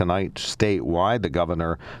 o'clock tonight statewide. The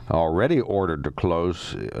governor already ordered to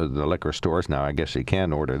close the liquor stores. Now, I guess he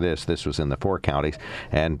can order this. This was in the 4 counties.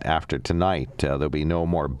 And after tonight, there'll be no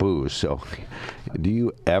more booze. So do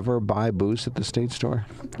you ever buy booze at the state store?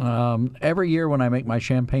 Every year when I make my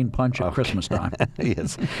champagne punch at Christmas time.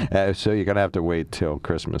 Yes. So you're going to have to wait till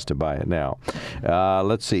Christmas to buy it now.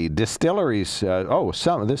 Let's see. Distilleries.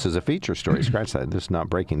 This is a feature story. Scratch that. This is not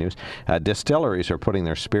breaking news. Distilleries are putting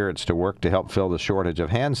their spirits to work to help fill the shortage of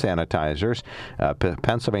hand sanitizers.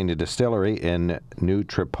 Pennsylvania Distillery in New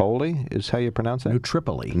Tripoli is how you pronounce that? New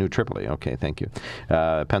Tripoli. Okay, thank you.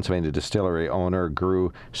 Pennsylvania Distillery owner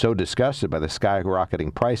grew so disgusted by the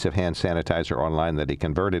skyrocketing price of hand sanitizer online that he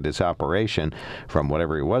converted his operation from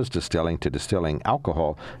whatever he was distilling to distilling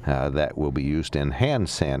alcohol that will be used in hand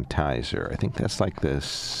sanitizer. I think that's like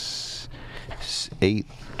this 8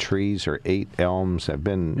 trees or 8 elms. I've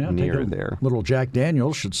been near there. Little Jack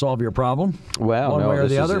Daniels should solve your problem. Well, one way or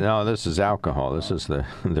the other. No, this is alcohol. This is the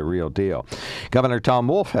real deal. Governor Tom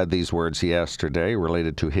Wolf had these words yesterday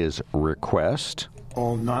related to his request.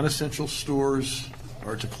 All non-essential stores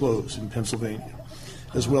are to close in Pennsylvania,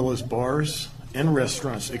 as well as bars and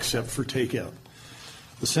restaurants except for takeout.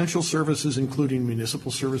 Essential services, including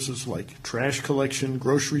municipal services like trash collection,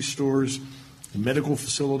 grocery stores, and medical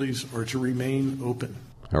facilities, are to remain open.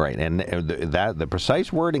 All right, and the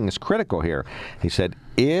precise wording is critical here. He said,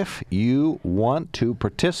 if you want to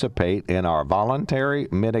participate in our voluntary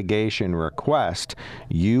mitigation request,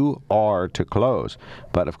 you are to close.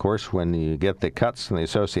 But, of course, when you get the cuts from the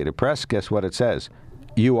Associated Press, guess what it says?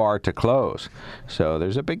 You are to close. So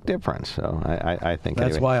there's a big difference. So I think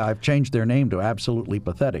that's why I've changed their name to Absolutely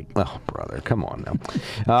Pathetic. Oh, brother, come on now.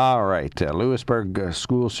 All right. Lewisburg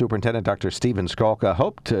School Superintendent Dr. Stephen Skalka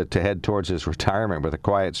hoped to head towards his retirement with a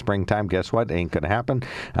quiet springtime. Guess what? Ain't going to happen.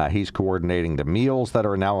 He's coordinating the meals that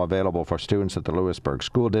are now available for students at the Lewisburg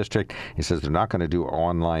School District. He says they're not going to do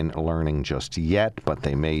online learning just yet, but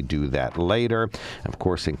they may do that later. Of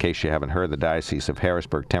course, in case you haven't heard, the Diocese of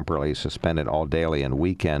Harrisburg temporarily suspended all daily and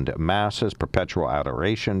weekend masses, perpetual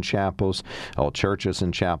adoration chapels. All churches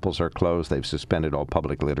and chapels are closed. They've suspended all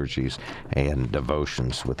public liturgies and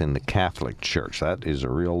devotions within the Catholic Church. That is a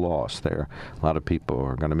real loss there. A lot of people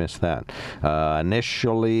are going to miss that.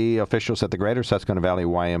 Initially, officials at the Greater Susquehanna Valley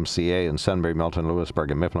YMCA in Sunbury, Milton, Lewisburg,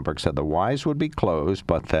 and Mifflinburg said the Ys would be closed,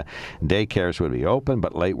 but the daycares would be open.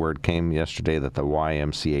 But late word came yesterday that the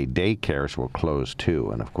YMCA daycares will close too.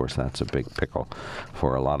 And, of course, that's a big pickle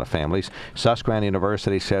for a lot of families. Susquehanna University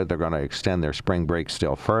said they're going to extend their spring break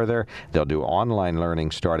still further. They'll do online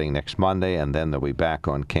learning starting next Monday, and then they'll be back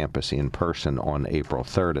on campus in person on April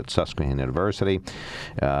 3rd at Susquehanna University.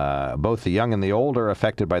 Both the young and the old are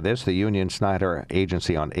affected by this. The Union Snyder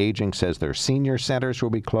Agency on Aging says their senior centers will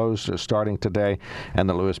be closed starting today, and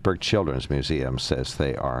the Lewisburg Children's Museum says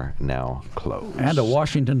they are now closed. And a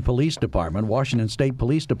Washington State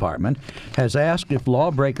Police Department, has asked if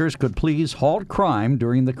lawbreakers could please halt crime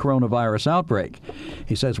during the coronavirus outbreak.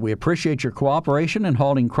 He says, we appreciate your cooperation in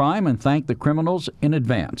halting crime and thank the criminals in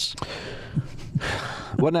advance.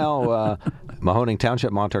 Well, now, Mahoning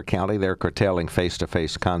Township, Montour County, they're curtailing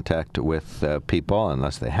face-to-face contact with people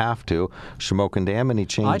unless they have to. Shamokin Dam, any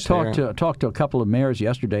change there? I talked to a couple of mayors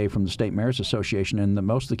yesterday from the State Mayors Association, and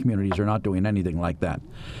most of the communities are not doing anything like that.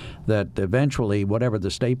 That eventually, whatever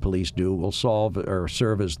the state police do will solve or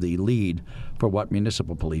serve as the lead for what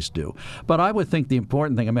municipal police do. But I would think the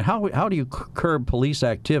important thing, how do you curb police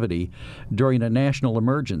activity during a national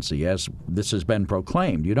emergency, as this has been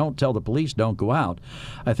proclaimed? You don't tell the police don't go out.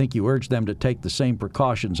 I think you urge them to take the same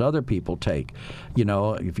precautions other people take. You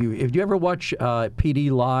know, if you ever watch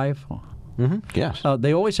PD Live. Mm-hmm. Yes.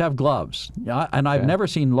 They always have gloves. And I've never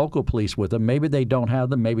seen local police with them. Maybe they don't have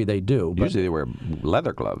them. Maybe they do. Usually they wear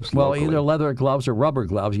leather gloves. Well, locally. Either leather gloves or rubber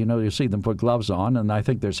gloves. You know, you see them put gloves on. And I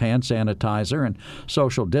think there's hand sanitizer and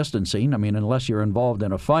social distancing. I mean, unless you're involved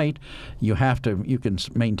in a fight, you can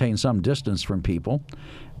maintain some distance from people.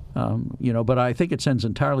 But I think it sends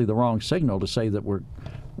entirely the wrong signal to say that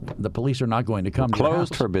the police are not going to come to your house.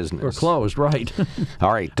 Closed for business. We're closed, right.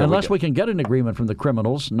 All right. Unless we can get an agreement from the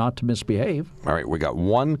criminals not to misbehave. All right, we got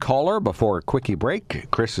one caller before a quickie break.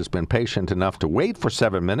 Chris has been patient enough to wait for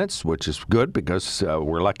 7 minutes, which is good because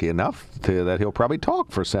we're lucky enough that he'll probably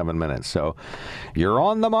talk for 7 minutes. So you're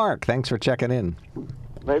on the mark. Thanks for checking in.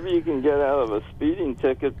 Maybe you can get out of a speeding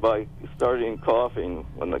ticket by starting coughing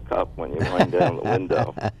when you wind down the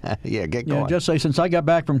window. Yeah, get going. Just say, since I got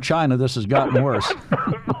back from China, this has gotten worse.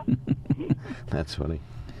 That's funny.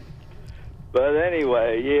 But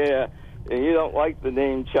anyway, You don't like the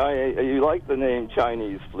name China. You like the name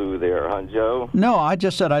Chinese flu there, huh, Joe? No, I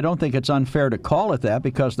just said I don't think it's unfair to call it that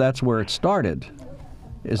because that's where it started.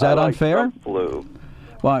 Is that I like unfair? Trump flu.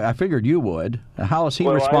 Well, I figured you would. How is he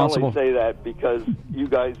responsible? I only say that because you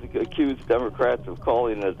guys accuse Democrats of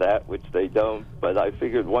calling it that, which they don't. But I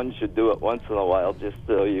figured one should do it once in a while just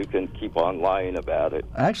so you can keep on lying about it.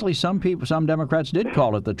 Actually, some Democrats did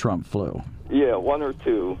call it the Trump flu. Yeah, one or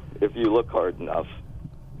two, if you look hard enough.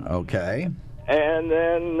 Okay. And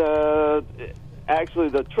then, actually,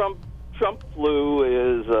 the Trump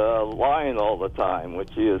flu is lying all the time,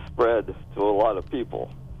 which he has spread to a lot of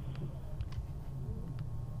people.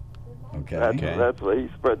 Okay. That's what he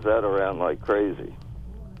spreads that around like crazy.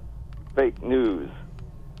 Fake news.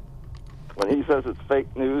 When he says it's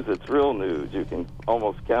fake news, it's real news. You can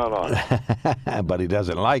almost count on it. But he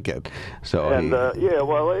doesn't like it. So and he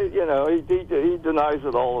denies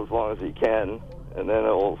it all as long as he can, and then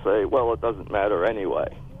it will say, well, it doesn't matter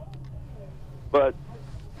anyway. But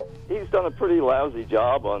he's done a pretty lousy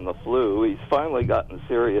job on the flu. He's finally gotten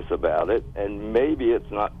serious about it, and maybe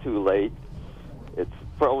it's not too late. It's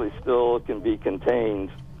probably still can be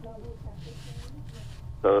contained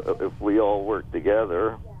if we all work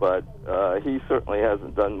together, but he certainly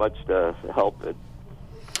hasn't done much to help it.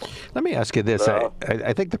 Let me ask you this.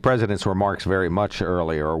 I think the president's remarks very much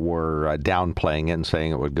earlier were downplaying it and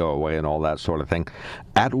saying it would go away and all that sort of thing.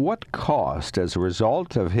 At what cost, as a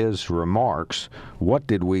result of his remarks, what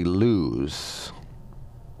did we lose?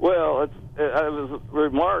 Well, his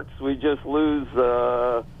remarks, we just lose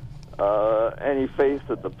any faith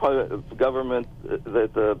that the government,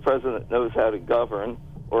 that the president knows how to govern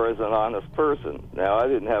or is an honest person. Now, I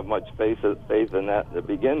didn't have much faith in that to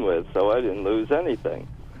begin with, so I didn't lose anything.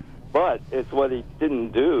 But it's what he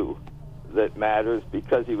didn't do that matters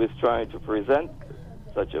because he was trying to present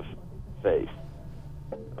such a faith.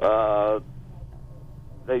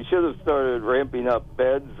 They should have started ramping up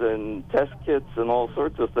beds and test kits and all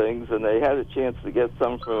sorts of things, and they had a chance to get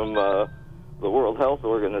some from the World Health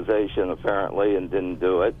Organization, apparently, and didn't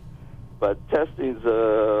do it. But testing's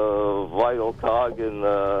a vital cog in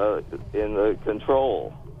the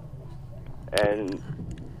control, and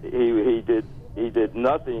he did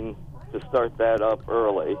nothing to start that up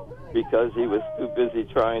early because he was too busy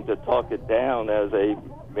trying to talk it down as a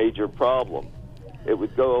major problem. It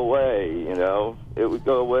would go away, you know. It would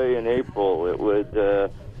go away in April.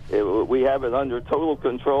 We have it under total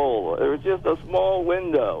control. There was just a small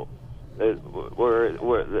window where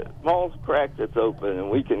the small crack that's open,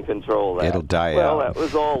 and we can control that. It'll die Well, out. that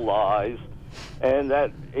was all lies, and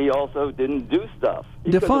that he also didn't do stuff.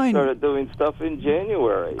 He could have started doing stuff in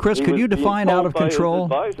January. Chris, could you define out of control?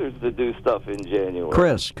 By his advisors to do stuff in January.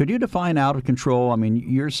 Chris, could you define out of control? I mean,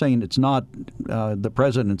 you're saying it's not. The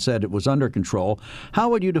president said it was under control. How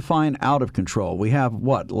would you define out of control? We have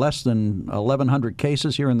less than 1,100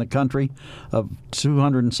 cases here in the country of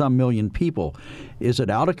 200 and some million people. Is it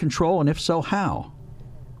out of control, and if so, how?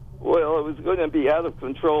 Well, it was going to be out of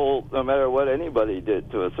control no matter what anybody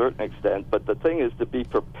did to a certain extent, but the thing is to be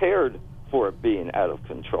prepared for it being out of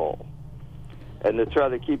control and to try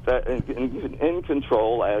to keep that in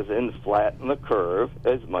control, as in flatten the curve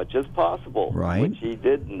as much as possible, right, which he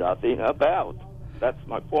did nothing about. That's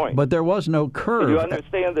my point. But there was no curve. Do you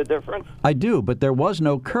understand the difference? I do, but there was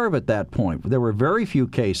no curve at that point. There were very few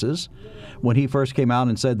cases when he first came out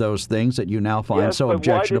and said those things that you now find so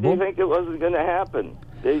objectionable. Why did he think it wasn't going to happen?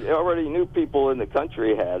 They already knew people in the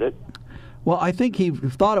country had it. Well, I think he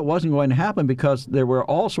thought it wasn't going to happen because there were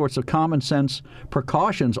all sorts of common sense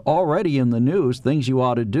precautions already in the news, things you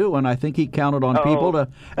ought to do, and I think he counted on people to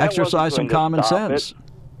exercise some common sense.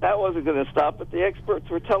 That wasn't going to stop it. The experts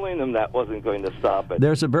were telling them that wasn't going to stop it.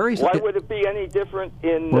 Why would it be any different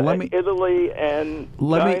in Italy and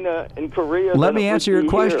China and Korea? Let me answer your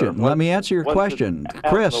question. Let me answer your question.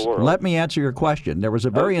 Chris, let me answer your question. There was a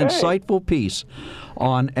very insightful piece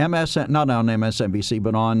on not on MSNBC,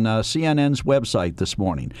 but on CNN's website this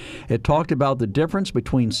morning. It talked about the difference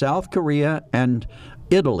between South Korea and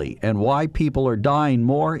Italy and why people are dying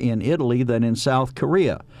more in Italy than in South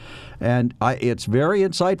Korea. And it's very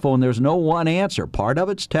insightful, and there's no one answer. Part of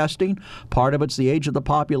it's testing, part of it's the age of the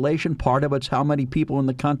population, part of it's how many people in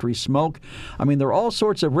the country smoke. I mean, there are all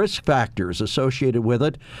sorts of risk factors associated with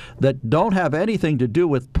it that don't have anything to do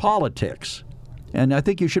with politics. And I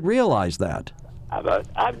think you should realize that.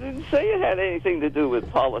 I didn't say it had anything to do with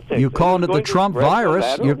politics. You're calling it the Trump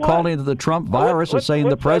virus. You're calling it the Trump virus and saying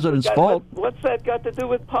the president's fault. What's that got to do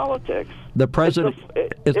with politics? The president.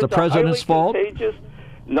 It's the president's fault. Contagious,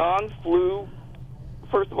 non-flu.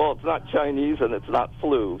 First of all, it's not Chinese and it's not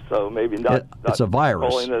flu, so maybe not. It's a virus.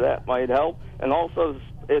 Calling that might help, and also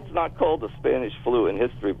it's not called the Spanish flu in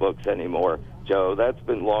history books anymore, Joe. That's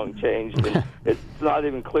been long changed. And it's not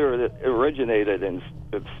even clear that it originated in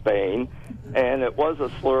Spain, and it was a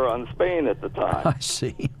slur on Spain at the time. I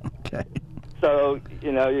see. Okay. So,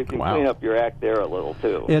 you can clean up your act there a little,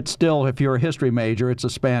 too. It's still, if you're a history major, it's a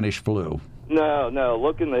Spanish flu. No.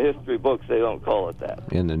 Look in the history books. They don't call it that.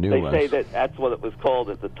 In the new They ones. say that that's what it was called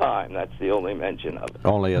at the time. That's the only mention of it.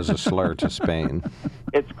 Only as a slur to Spain.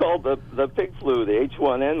 It's called the pig flu, the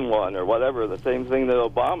H1N1 or whatever, the same thing that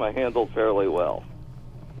Obama handled fairly well.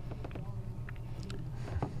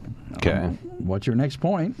 Okay. What's your next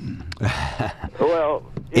point? Well,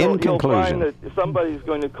 In you'll conclusion. find that somebody's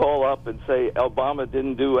going to call up and say Obama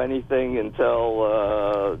didn't do anything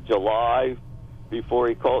until July before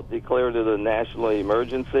he declared it a national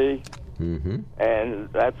emergency. Mm-hmm. And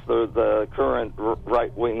that's the current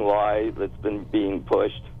right-wing lie that's been being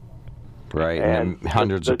pushed. Right, And and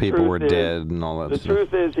hundreds the of people truth were is- dead and all that The stuff.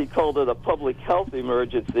 truth is he called it a public health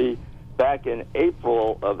emergency back in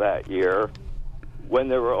April of that year when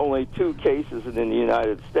there were only 2 cases in the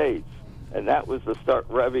United States. And that was to start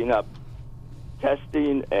revving up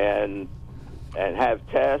testing and have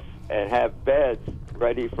tests and have beds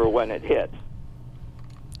ready for when it hit.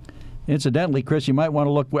 Incidentally, Chris, you might want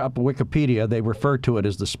to look up Wikipedia. They refer to it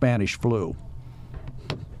as the Spanish flu.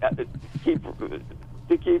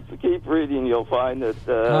 Keep reading, you'll find that...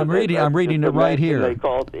 I'm reading it right here. They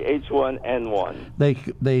call it the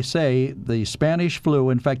H1N1. They say the Spanish flu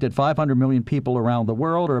infected 500 million people around the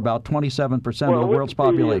world, or about 27% of the world's Wikipedia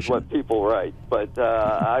population. is what people write, but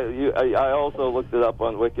I also looked it up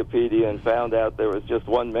on Wikipedia and found out there was just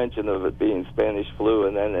one mention of it being Spanish flu,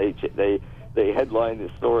 and then they headlined the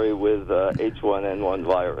story with H1N1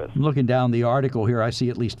 virus. I'm looking down the article here. I see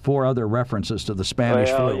at least 4 other references to the Spanish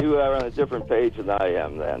Well, flu. you are on a different page than I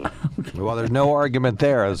am then. Well, there's no argument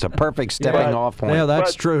there. It's a perfect stepping off point. Yeah,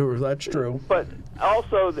 that's true. That's true. But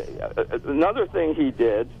also, another thing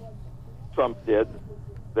Trump did,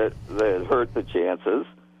 that hurt the chances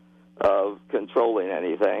of controlling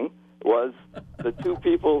anything was the 2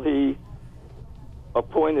 people he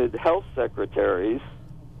appointed health secretaries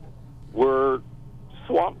were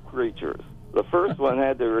swamp creatures. The first one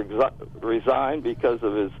had to resign because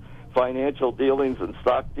of his financial dealings and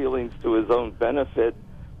stock dealings to his own benefit,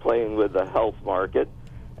 playing with the health market,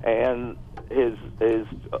 and his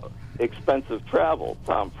expensive travel,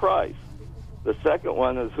 Tom Price. The second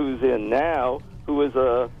one is who's in now, who is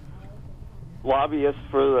a lobbyist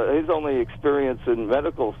for his only experience in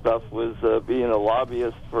medical stuff was being a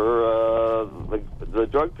lobbyist for the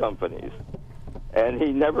drug companies. And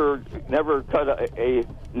he never cut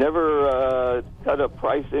a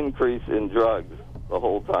price increase in drugs the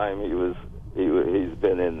whole time he's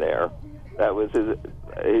been in there. That was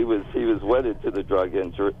he was wedded to the drug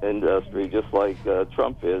industry just like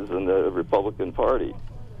Trump is in the Republican Party.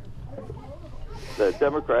 The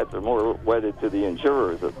Democrats are more wedded to the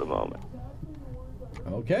insurers at the moment.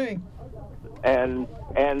 Okay. And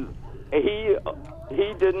he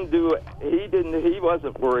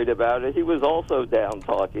wasn't worried about it. He was also down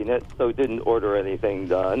talking it, so didn't order anything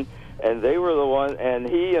done. And they were the one, and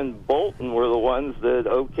he and Bolton were the ones that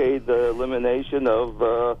okayed the elimination of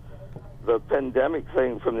the pandemic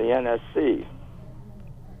thing from the NSC,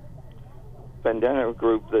 pandemic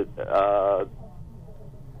group that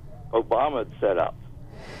Obama had set up.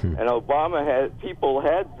 And Obama had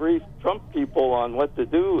briefed Trump people on what to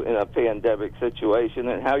do in a pandemic situation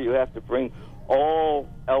and how you have to bring all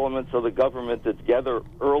elements of the government together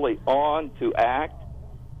early on to act.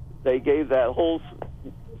 They gave that whole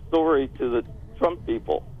story to the Trump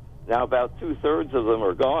people. Now about 2/3 of them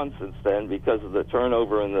are gone since then because of the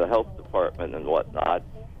turnover in the health department and whatnot,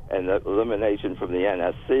 and the elimination from the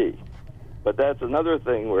NSC. But that's another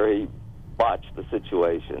thing where he botched the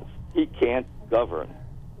situations. He can't govern.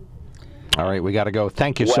 All right, we got to go.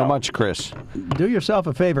 Thank you so much, Chris. Do yourself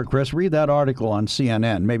a favor, Chris. Read that article on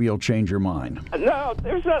CNN. Maybe you'll change your mind. No,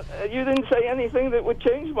 there's not. You didn't say anything that would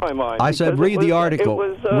change my mind. I said read the article.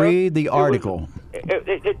 Read the article.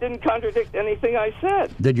 It didn't contradict anything I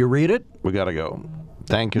said. Did you read it? We got to go.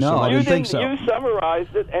 Thank you No, so I much. didn't think so. You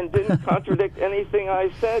summarized it and didn't contradict anything I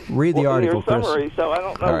said. Read the article, in your summary, Chris. So I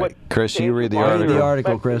don't know All right, what. Chris, you read the Read article. the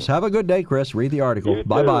article, Chris. Have a good day, Chris. Read the article. You too.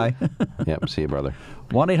 Bye-bye. Yep, see you, brother.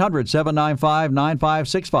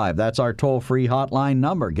 1-800-795-9565. That's our toll-free hotline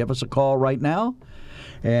number. Give us a call right now.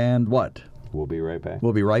 And what? We'll be right back.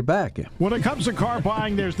 We'll be right back. When it comes to car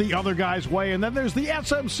buying, there's the other guy's way, and then there's the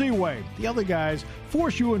SMC way. The other guys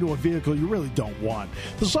force you into a vehicle you really don't want.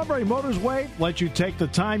 The Sunbury Motors way lets you take the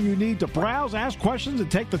time you need to browse, ask questions,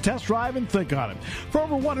 and take the test drive and think on it. For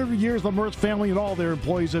over 100 years, the Mertz family and all their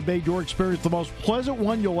employees have made your experience the most pleasant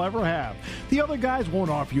one you'll ever have. The other guys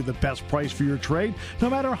won't offer you the best price for your trade, no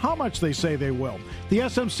matter how much they say they will. The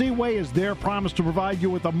SMC way is their promise to provide you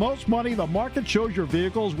with the most money the market shows your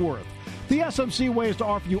vehicle is worth. The SMC way is to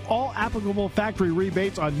offer you all applicable factory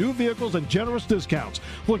rebates on new vehicles and generous discounts.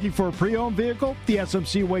 Looking for a pre-owned vehicle? The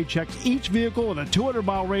SMC way checks each vehicle in a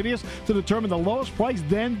 200-mile radius to determine the lowest price,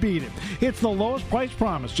 then beat it. It's the lowest price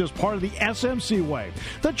promise, just part of the SMC way.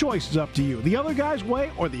 The choice is up to you, the other guy's way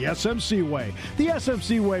or the SMC way. The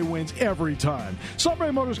SMC way wins every time.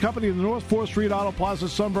 Sunbury Motors Company in the North 4th Street Auto Plaza,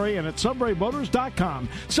 Sunbury, and at sunburymotors.com.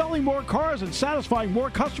 Selling more cars and satisfying more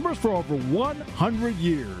customers for over 100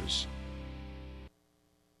 years.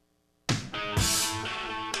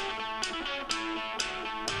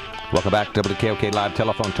 Welcome back to WKOK Live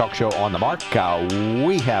Telephone Talk Show on the Mark.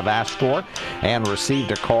 We have asked for and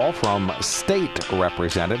received a call from State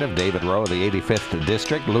Representative David Rowe of the 85th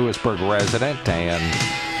District, Lewisburg resident, and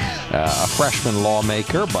a freshman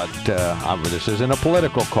lawmaker. But this isn't a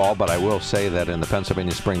political call, but I will say that in the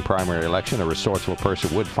Pennsylvania spring primary election, a resourceful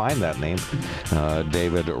person would find that name,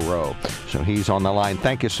 David Rowe. So he's on the line.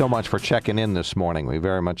 Thank you so much for checking in this morning. We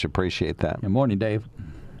very much appreciate that. Good morning, Dave.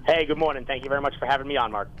 Hey, good morning. Thank you very much for having me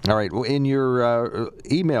on, Mark. All right. In your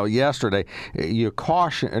email yesterday, you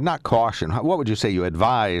what would you say? You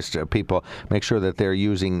advised people make sure that they're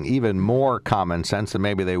using even more common sense than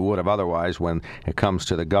maybe they would have otherwise when it comes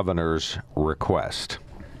to the governor's request.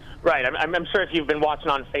 Right. I'm sure if you've been watching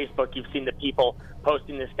on Facebook, you've seen the people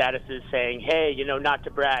posting the statuses saying, hey, not to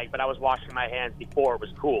brag, but I was washing my hands before it was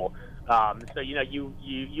cool. So,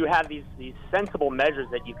 you have these sensible measures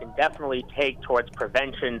that you can definitely take towards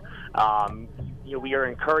prevention. We are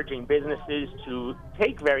encouraging businesses to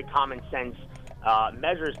take very common sense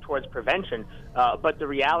measures towards prevention. But the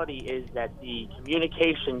reality is that the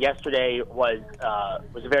communication yesterday was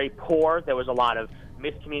very poor. There was a lot of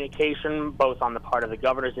miscommunication, both on the part of the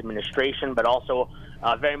governor's administration, but also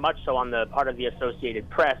very much so on the part of the Associated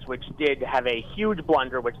Press, which did have a huge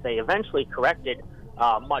blunder, which they eventually corrected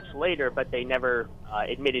much later, but they never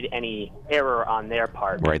admitted any error on their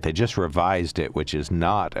part. Right, they just revised it, which is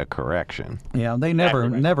not a correction. Yeah, they never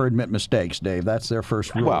admit mistakes, Dave. That's their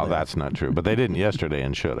first rule. Well, that's not true, but they didn't yesterday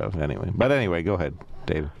and should have anyway. But anyway, go ahead,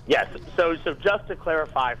 Dave. Yes, so just to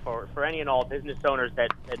clarify for any and all business owners that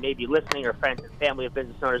may be listening, or friends and family of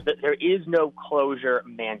business owners, that there is no closure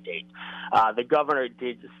mandate. The governor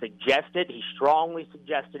did suggest it. He strongly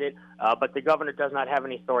suggested it, but the governor does not have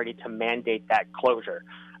any authority to mandate that closure.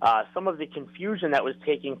 Some of the confusion that was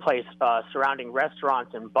taking place surrounding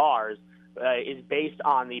restaurants and bars is based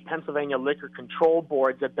on the Pennsylvania Liquor Control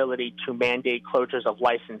Board's ability to mandate closures of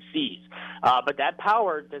licensees. But that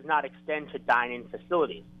power does not extend to dine-in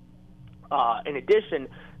facilities. In addition,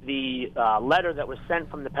 the letter that was sent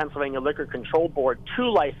from the Pennsylvania Liquor Control Board to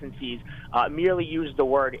licensees merely used the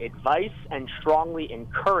word advice and strongly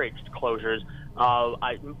encouraged closures.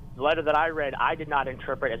 The letter that I read, I did not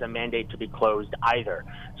interpret as a mandate to be closed either.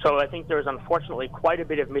 So I think there's unfortunately quite a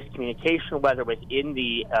bit of miscommunication, whether within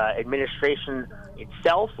the administration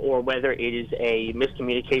itself or whether it is a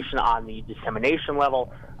miscommunication on the dissemination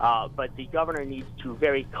level. But the governor needs to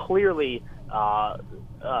very clearly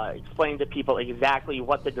explain to people exactly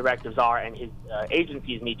what the directives are, and his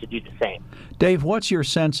agencies need to do the same. Dave, what's your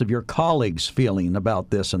sense of your colleagues' feeling about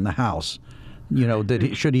this in the House?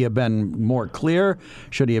 Should he have been more clear?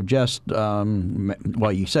 Should he have just,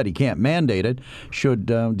 you said he can't mandate it.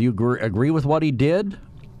 Do you agree with what he did?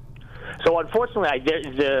 So unfortunately,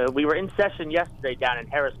 we were in session yesterday down in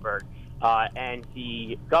Harrisburg, and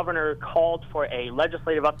the governor called for a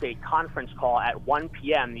legislative update conference call at 1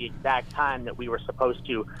 p.m., the exact time that we were supposed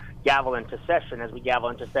to gavel into session, as we gavel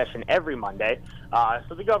into session every Monday.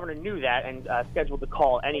 So the governor knew that and scheduled the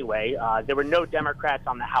call anyway. There were no Democrats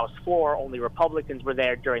on the House floor. Only Republicans were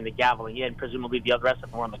there during the gaveling in. Presumably the rest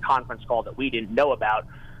of them were on the conference call that we didn't know about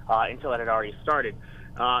until it had already started.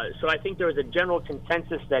 So I think there was a general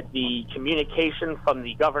consensus that the communication from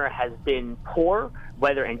the governor has been poor,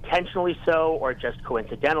 whether intentionally so or just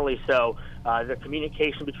coincidentally so. The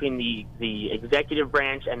communication between the executive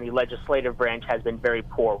branch and the legislative branch has been very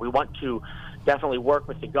poor. We want to definitely work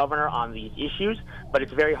with the governor on these issues, but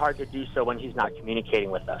it's very hard to do so when he's not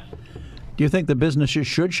communicating with us. Do you think the businesses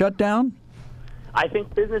should shut down? I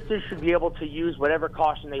think businesses should be able to use whatever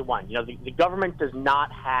caution they want. The government does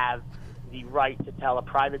not have the right to tell a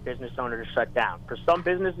private business owner to shut down. For some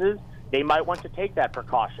businesses, they might want to take that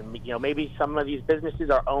precaution. Maybe some of these businesses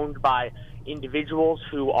are owned by individuals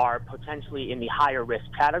who are potentially in the higher risk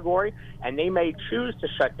category, and they may choose to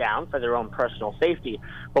shut down for their own personal safety.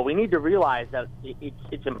 But we need to realize that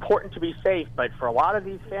it's important to be safe, but for a lot of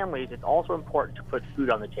these families, it's also important to put food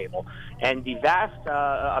on the table. And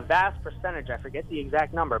a vast percentage, I forget the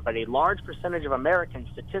exact number, but a large percentage of Americans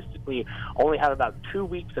statistically only have about 2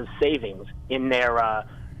 weeks of savings in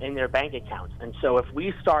their bank accounts. And so if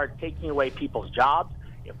we start taking away people's jobs,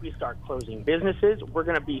 if we start closing businesses, we're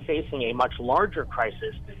going to be facing a much larger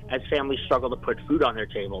crisis as families struggle to put food on their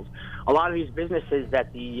tables. A lot of these businesses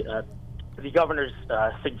that the governor's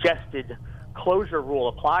suggested closure rule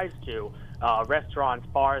applies to, restaurants,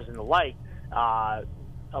 bars, and the like,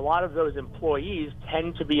 a lot of those employees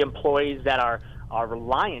tend to be employees that are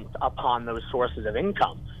reliant upon those sources of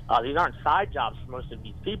income. These aren't side jobs for most of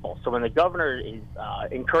these people. So when the governor is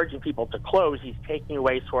encouraging people to close, he's taking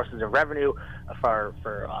away sources of revenue for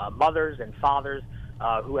mothers and fathers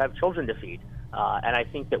who have children to feed. And I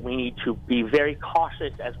think that we need to be very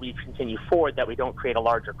cautious as we continue forward that we don't create a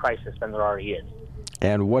larger crisis than there already is.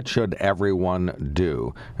 And what should everyone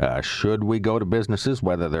do? Should we go to businesses,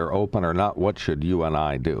 whether they're open or not? What should you and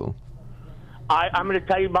I do? I'm going to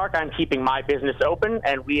tell you, Mark, I'm keeping my business open,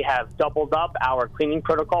 and we have doubled up our cleaning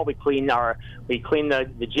protocol. We clean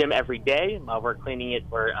the gym every day. We're cleaning it.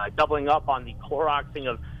 We're doubling up on the Cloroxing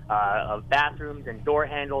of bathrooms and door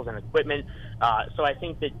handles and equipment. So I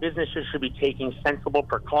think that businesses should be taking sensible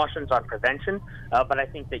precautions on prevention. But I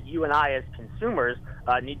think that you and I, as consumers,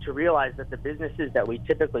 need to realize that the businesses that we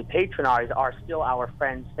typically patronize are still our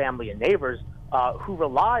friends, family, and neighbors who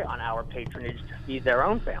rely on our patronage to feed their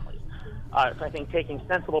own families. So I think taking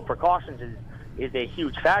sensible precautions is a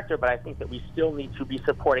huge factor, but I think that we still need to be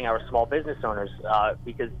supporting our small business owners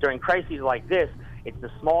because during crises like this, it's the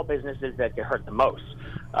small businesses that get hurt the most.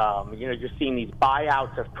 You're seeing these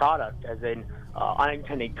buyouts of product as an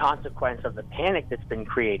unintended consequence of the panic that's been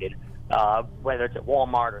created, whether it's at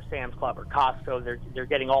Walmart or Sam's Club or Costco. They're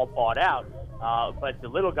getting all bought out. But the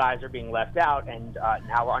little guys are being left out, and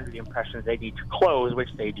now we're under the impression that they need to close, which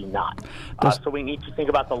they do not. So we need to think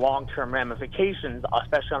about the long-term ramifications,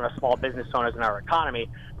 especially on our small business owners and our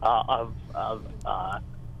economy, of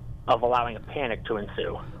allowing a panic to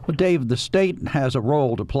ensue. Well, Dave, the state has a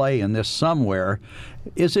role to play in this somewhere.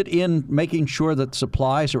 Is it in making sure that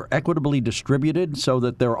supplies are equitably distributed so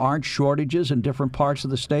that there aren't shortages in different parts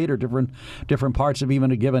of the state or different parts of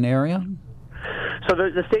even a given area? So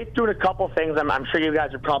the state's doing a couple things. I'm sure you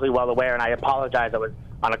guys are probably well aware, and I apologize. I was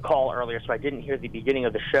on a call earlier, so I didn't hear the beginning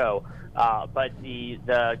of the show. But the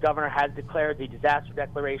governor has declared the disaster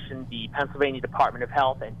declaration. The Pennsylvania Department of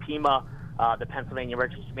Health and PEMA, the Pennsylvania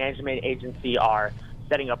Emergency Management Agency, are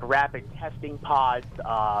setting up rapid testing pods,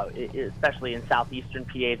 especially in southeastern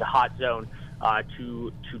PA, the hot zone,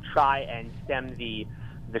 to try and stem the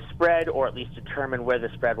spread, or at least determine where the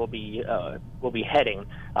spread will be heading.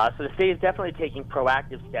 So the state is definitely taking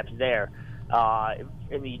proactive steps there.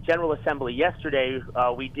 In the General Assembly yesterday,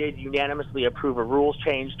 we did unanimously approve a rules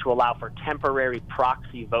change to allow for temporary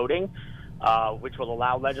proxy voting, which will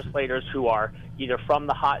allow legislators who are either from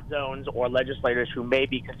the hot zones or legislators who may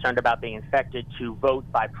be concerned about being infected to vote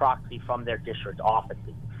by proxy from their district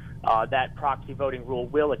offices. That proxy voting rule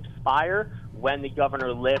will expire when the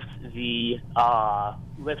governor lifts the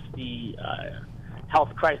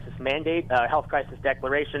health crisis mandate, health crisis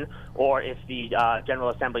declaration, or if the General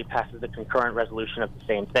Assembly passes a concurrent resolution of the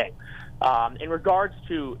same thing. In regards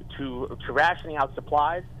to rationing out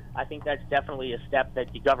supplies, I think that's definitely a step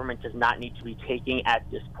that the government does not need to be taking at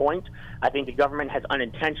this point. I think the government has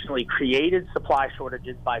unintentionally created supply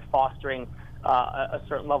shortages by fostering a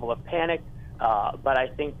certain level of panic. But I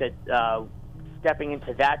think that stepping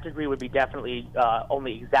into that degree would be definitely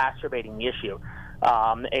only exacerbating the issue.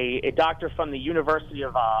 A doctor from the University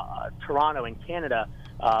of Toronto in Canada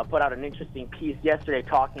put out an interesting piece yesterday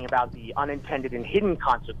talking about the unintended and hidden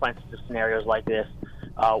consequences of scenarios like this,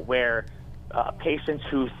 where patients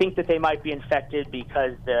who think that they might be infected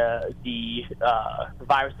because the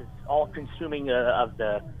virus is all-consuming of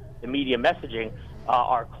the media messaging,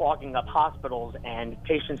 are clogging up hospitals, and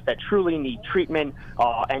patients that truly need treatment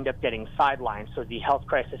end up getting sidelined. So the health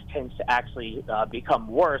crisis tends to actually become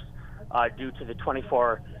worse due to the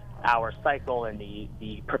 24-hour cycle and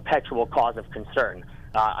the perpetual cause of concern.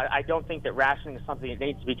 I don't think that rationing is something that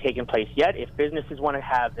needs to be taking place yet. If businesses want to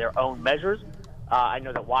have their own measures, I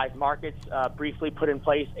know that Wise Markets briefly put in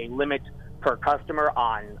place a limit per customer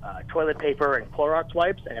on toilet paper and Clorox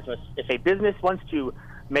wipes, and if a business wants to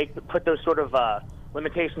put those sort of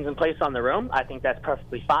limitations in place on their own, I think that's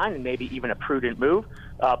perfectly fine and maybe even a prudent move.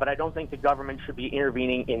 but I don't think the government should be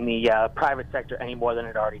intervening in the private sector any more than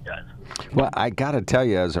it already does. Well, I got to tell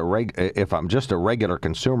you, if I'm just a regular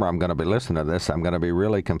consumer, I'm going to be listening to this. I'm going to be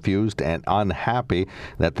really confused and unhappy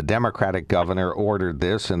that the Democratic governor ordered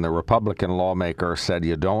this and the Republican lawmaker said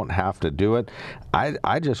you don't have to do it.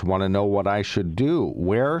 I just want to know what I should do.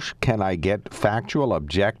 Where can I get factual,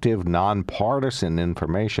 objective, nonpartisan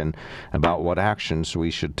information about what actions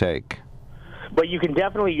we should take? But you can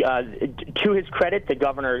definitely, to his credit, the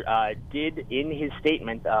governor did in his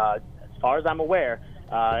statement, as far as I'm aware,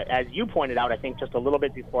 as you pointed out, I think just a little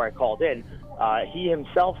bit before I called in, he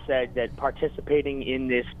himself said that participating in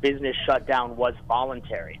this business shutdown was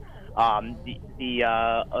voluntary. The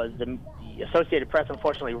Associated Press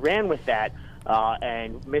unfortunately ran with that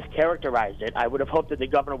and mischaracterized it. I would have hoped that the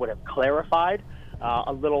governor would have clarified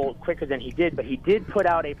a little quicker than he did, but he did put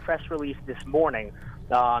out a press release this morning,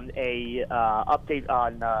 a update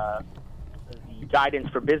on the guidance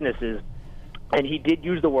for businesses, and he did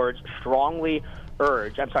use the words strongly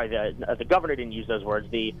urge. I'm sorry, the governor didn't use those words.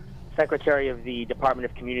 The Secretary of the Department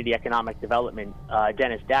of Community Economic Development,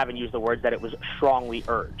 Dennis Davin, used the words that it was strongly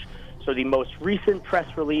urge. So the most recent press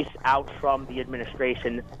release out from the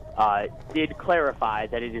administration did clarify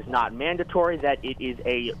that it is not mandatory, that it is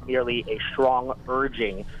merely a strong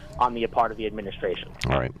urging on the part of the administration.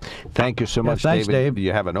 All right. Thank you so much, thanks, David.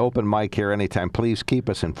 You have an open mic here anytime. Please keep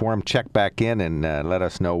us informed. Check back in and let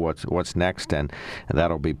us know what's next, and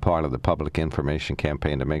that'll be part of the public information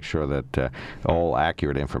campaign to make sure that all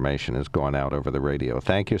accurate information is going out over the radio.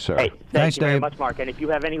 Thank you, sir. Hey, thanks, you very Dave. much, Mark. And if you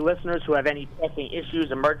have any listeners who have any pressing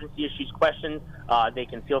issues, emergency issues, questions, they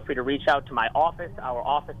can feel free to reach out to my office. Our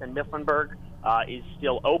office in Mifflinburg is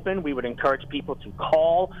still open. We would encourage people to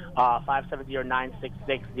call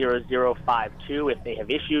 570-966-0052 if they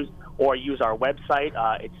have issues, or use our website.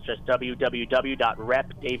 It's just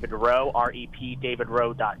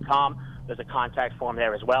www.repdavidrowe.com. There's a contact form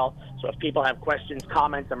there as well. So if people have questions,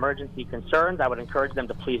 comments, emergency concerns, I would encourage them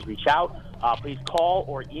to please reach out. Please call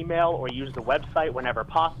or email or use the website whenever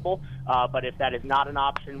possible. But if that is not an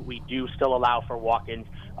option, we do still allow for walk-ins.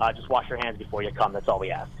 Just wash your hands before you come. That's all we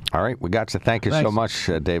ask. All right. We got you. Thank you so much,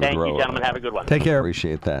 David Thank Rowe. you, gentlemen. Have a good one. Take care.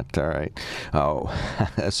 Appreciate that. All right. Oh,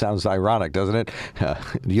 that sounds ironic, doesn't it?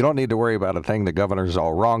 You don't need to worry about a thing. The governor's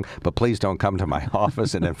all wrong, but please don't come to my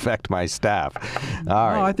office and infect my staff. All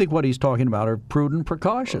right. No, I think what he's talking about are prudent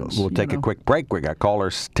precautions. We'll take a quick break. We got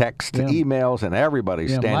callers, text, emails, and everybody's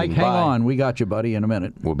standing Mike, by. hang on. We got you, buddy, in a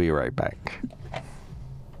minute. We'll be right back.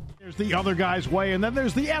 There's the other guy's way, and then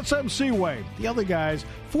there's the SMC way. The other guys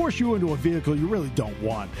force you into a vehicle you really don't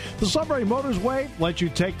want. The Sunbury Motors way lets you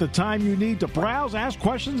take the time you need to browse, ask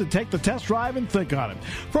questions, and take the test drive and think on it.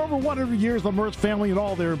 For over 100 years, the Mertz family and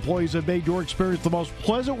all their employees have made your experience the most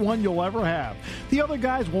pleasant one you'll ever have. The other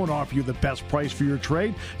guys won't offer you the best price for your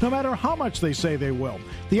trade, no matter how much they say they will.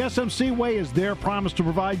 The SMC way is their promise to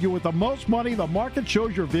provide you with the most money the market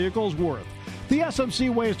shows your vehicle is worth. The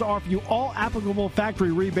SMC way is to offer you all applicable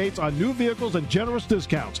factory rebates on new vehicles and generous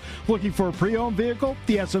discounts. Looking for a pre-owned vehicle?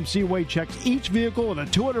 The SMC way checks each vehicle with a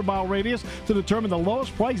 200-mile radius to determine the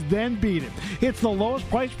lowest price, then beat it. It's the lowest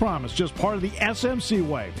price promise, just part of the SMC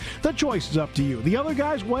way. The choice is up to you, the other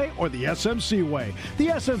guy's way or the SMC way. The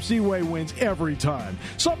SMC way wins every time.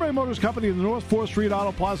 Sunbury Motors Company in the North 4th Street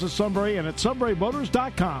Auto Plaza, Sunbury, and at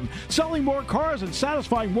sunburymotors.com. Selling more cars and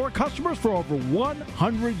satisfying more customers for over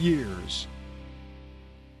 100 years.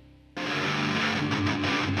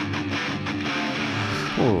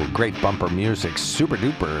 Oh, great bumper music. Super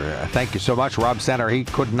duper. Thank you so much, Rob Center. He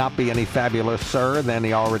could not be any fabulouser than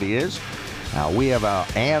he already is. We have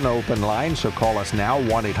an open line, so call us now,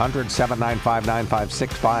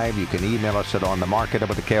 1-800-795-9565. You can email us at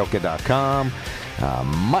onthemarket@thekoka.com.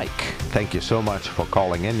 Mike, thank you so much for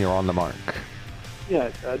calling in. You're on the mark.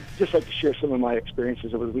 Yeah, just like to share some of my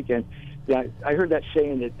experiences over the weekend. Yeah, I heard that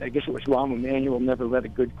saying that, I guess it was Rahm Emanuel, never let a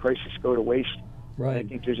good crisis go to waste. Right. I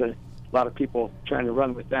think there's a lot of people trying to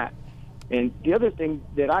run with that. And the other thing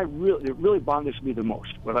that really bothers me the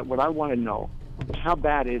most, what I want to know is how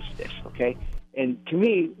bad is this, okay? And to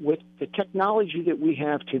me, with the technology that we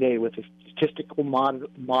have today, with the statistical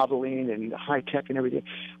modeling and the high tech and everything,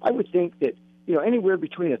 I would think that anywhere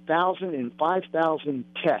between 1,000 and 5,000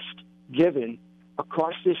 tests given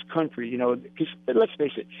across this country, because let's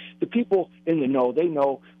face it, the people in the know, they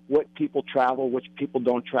know what people travel, which people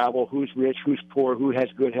don't travel, who's rich, who's poor, who has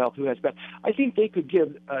good health, who has bad. I think they could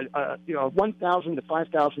give 1,000 to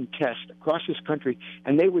 5,000 tests across this country,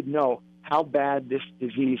 and they would know how bad this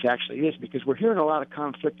disease actually is, because we're hearing a lot of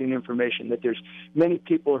conflicting information that there's many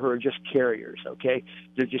people who are just carriers, okay?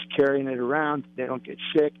 They're just carrying it around. They don't get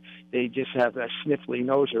sick. They just have a sniffly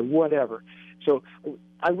nose or whatever. So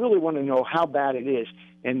I really want to know how bad it is.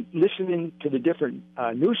 And listening to the different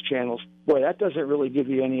news channels, boy, that doesn't really give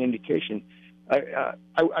you any indication.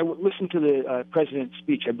 I listened to the president's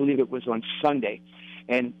speech. I believe it was on Sunday.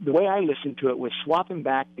 And the way I listened to it was swapping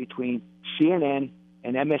back between CNN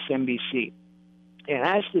and MSNBC. And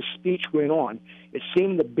as the speech went on, it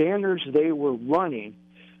seemed the banners they were running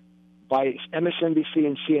by MSNBC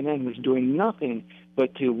and CNN was doing nothing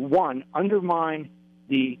but to, one, undermine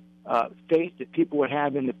the faith that people would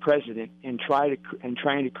have in the president and trying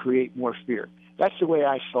to create more fear. That's the way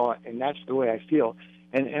I saw it, and that's the way I feel.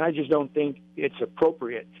 And I just don't think it's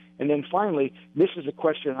appropriate. And then finally, this is a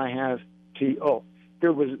question I have to you.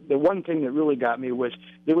 There was the one thing that really got me was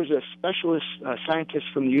there was a specialist scientist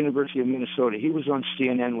from the University of Minnesota. He was on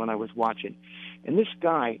CNN when I was watching. And this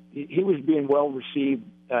guy, he was being well received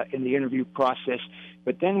in the interview process.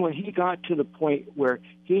 But then when he got to the point where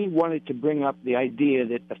he wanted to bring up the idea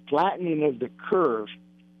that the flattening of the curve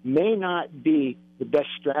may not be the best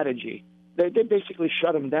strategy, they basically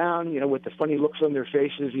shut him down, with the funny looks on their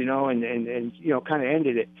faces, and kind of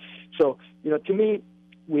ended it. So, to me,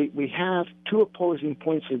 we have two opposing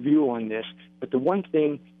points of view on this, but the one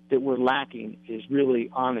thing that we're lacking is really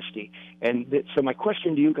honesty. And so my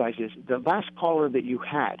question to you guys is, the last caller that you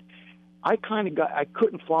had, I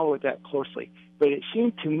couldn't follow it that closely, but it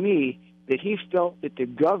seemed to me that he felt that the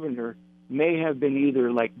governor may have been either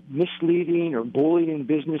misleading or bullying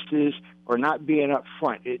businesses or not being up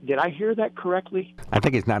front. Did I hear that correctly? I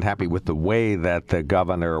think he's not happy with the way that the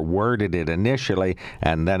governor worded it initially,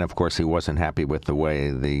 and then, of course, he wasn't happy with the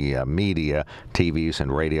way the media, TVs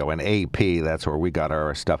and radio, and AP, that's where we got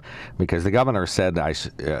our stuff, because the governor said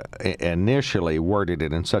initially worded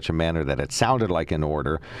it in such a manner that it sounded like an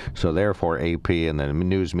order, so therefore AP and the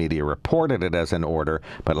news media reported it as an order,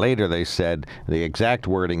 but later they said the exact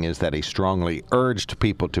wording is that he strongly urged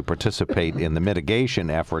people to participate in the mitigation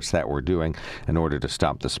efforts that we're doing in order to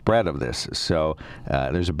stop the spread of this. So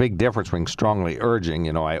there's a big difference between strongly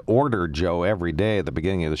urging. I order Joe every day at the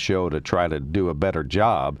beginning of the show to try to do a better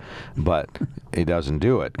job, but he doesn't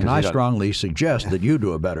do it. And I strongly suggest that you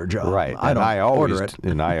do a better job. Right. I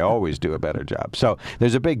always do a better job. So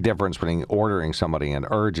there's a big difference between ordering somebody and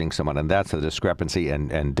urging someone, and that's the discrepancy,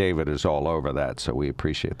 and David is all over that, so we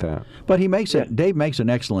appreciate that. But Dave makes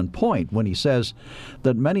an excellent point when he says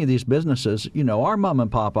that many of these businesses, are mom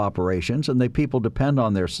and pop operations, and people depend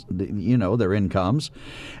on their incomes,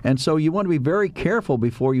 and so you want to be very careful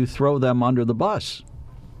before you throw them under the bus.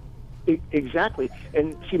 Exactly.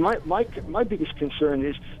 And see, my biggest concern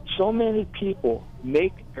is so many people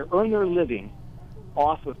earn their living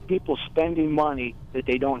off of people spending money that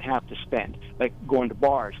they don't have to spend, like going to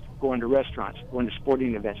bars, going to restaurants, going to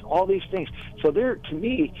sporting events, all these things. So to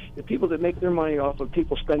me, the people that make their money off of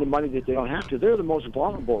people spending money that they don't have to, they're the most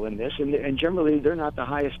vulnerable in this, and generally they're not the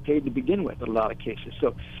highest paid to begin with in a lot of cases.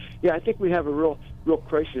 So, yeah, I think we have a real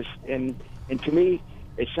crisis, and to me,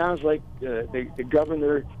 it sounds like the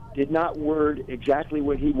governor did not word exactly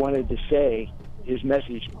what he wanted to say, his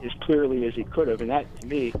message, as clearly as he could have, and that, to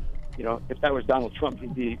me, if that was Donald Trump,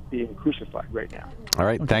 he'd be being crucified right now. All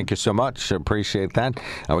right. Thank you so much. Appreciate that.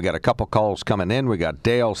 We got a couple calls coming in. We got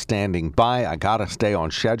Dale standing by. I got to stay on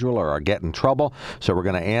schedule or I get in trouble. So we're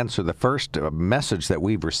going to answer the first message that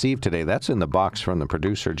we've received today. That's in the box from the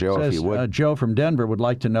producer, Joe, if you would. Joe from Denver would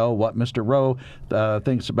like to know what Mr. Rowe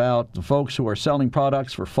thinks about the folks who are selling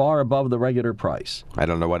products for far above the regular price. I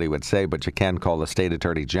don't know what he would say, but you can call the State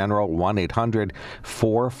Attorney General,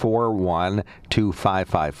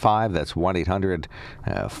 1-800-441-2555. That's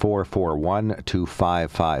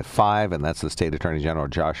 1-800-441-2555, and that's the State Attorney General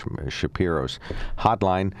Josh Shapiro's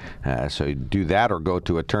hotline. So you do that or go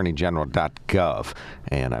to attorneygeneral.gov,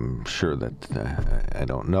 and I'm sure that, I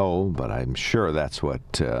don't know, but I'm sure that's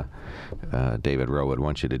what David Rowe would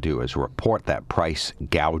want you to do, is report that price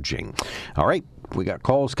gouging. All right, we got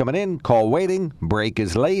calls coming in, call waiting, break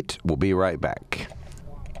is late. We'll be right back.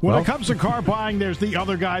 When it comes to car buying, there's the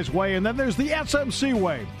other guy's way, and then there's the SMC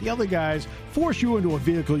way. The other guys force you into a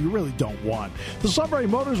vehicle you really don't want. The Sunbury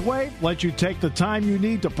Motors way lets you take the time you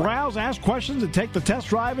need to browse, ask questions, and take the test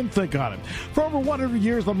drive and think on it. For over 100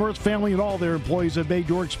 years, the Mertz family and all their employees have made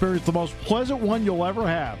your experience the most pleasant one you'll ever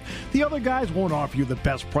have. The other guys won't offer you the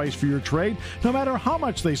best price for your trade, no matter how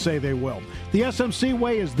much they say they will. The SMC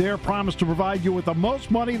way is their promise to provide you with the most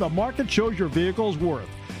money the market shows your vehicle is worth.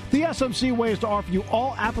 The SMC way is to offer you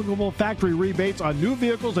all applicable factory rebates on new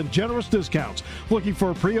vehicles and generous discounts. Looking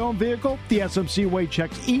for a pre-owned vehicle? The SMC way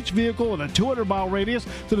checks each vehicle in a 200-mile radius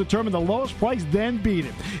to determine the lowest price, then beat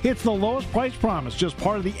it. It's the lowest price promise, just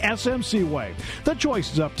part of the SMC way. The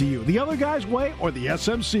choice is up to you. The other guy's way or the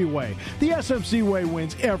SMC way. The SMC way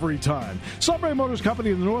wins every time. Sunbury Motors Company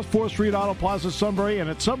in the North 4th Street Auto Plaza, Sunbury, and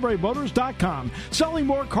at sunburymotors.com. Selling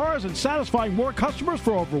more cars and satisfying more customers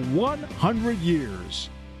for over 100 years.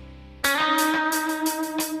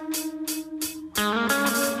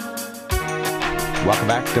 Welcome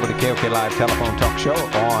back to the KOK Live Telephone Talk Show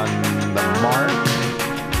on the Mark.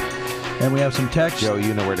 And we have some text. Joe,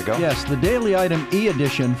 you know where to go? Yes, the Daily Item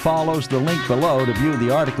e-edition follows the link below to view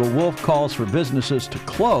the article. Wolf calls for businesses to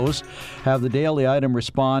close. Have the Daily Item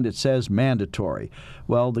respond, it says mandatory.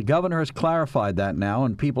 Well, the governor has clarified that now,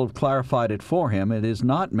 and people have clarified it for him. It is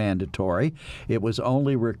not mandatory. It was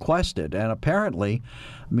only requested. And apparently,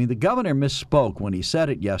 the governor misspoke when he said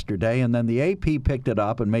it yesterday, and then the AP picked it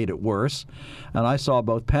up and made it worse. And I saw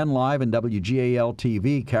both Penn Live and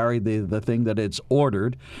WGAL-TV carry the thing that it's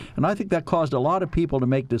ordered. And I think that caused a lot of people to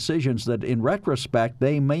make decisions that, in retrospect,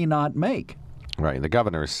 they may not make. Right. The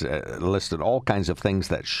governor's listed all kinds of things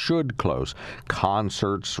that should close.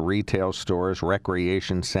 Concerts, retail stores,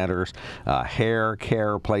 recreation centers, hair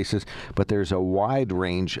care places. But there's a wide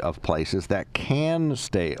range of places that can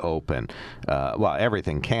stay open. Well,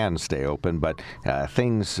 everything can stay open, but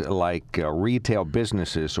things like retail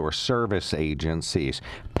businesses or service agencies,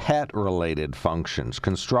 pet-related functions,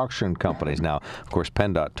 construction companies. Now, of course,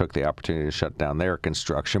 PennDOT took the opportunity to shut down their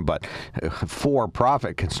construction, but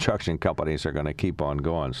for-profit construction companies are going to keep on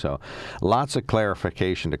going. So lots of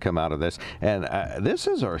clarification to come out of this. And this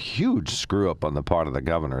is a huge screw-up on the part of the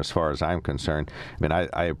governor, as far as I'm concerned. I mean,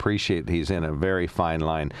 I appreciate he's in a very fine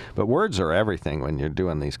line, but words are everything when you're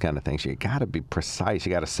doing these kind of things. You got to be precise.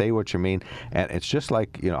 You got to say what you mean. And it's just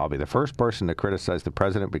like, I'll be the first person to criticize the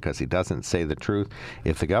president because he doesn't say the truth.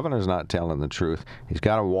 If the governor's not telling the truth, he's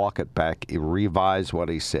got to walk it back, revise what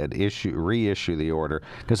he said, reissue the order.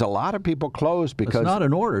 Because a lot of people closed because... It's not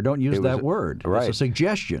an order. Don't use that word. Right. It's a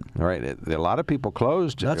suggestion. Right. A lot of people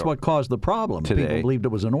closed. That's what caused the problem. Today. People believed it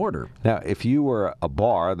was an order. Now, if you were a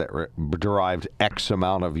bar that derived X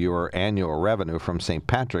amount of your annual revenue from St.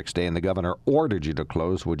 Patrick's Day and the governor ordered you to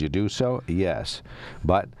close, would you do so? Yes.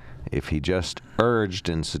 But if he just urged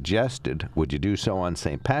and suggested, would you do so on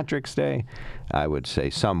St. Patrick's Day? I would say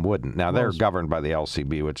some wouldn't. Now, they're governed by the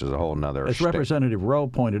LCB, which is a whole nother As Representative Rowe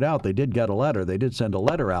pointed out, they did get a letter. They did send a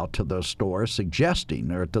letter out to those stores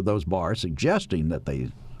suggesting, or to those bars suggesting that they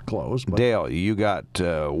close. But Dale, you got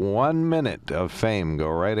 1 minute of fame. Go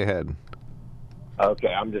right ahead.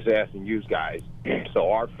 Okay, I'm just asking you guys. So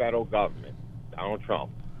our federal government, Donald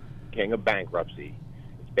Trump, king of bankruptcy,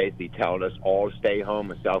 is basically telling us all to stay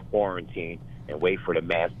home and self-quarantine and wait for the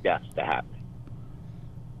mass deaths to happen.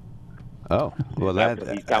 Oh, well,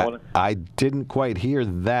 I didn't quite hear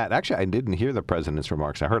that. Actually, I didn't hear the president's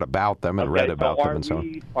remarks. I heard about them and read about them and so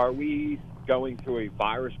on. Are we going through a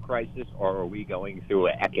virus crisis or are we going through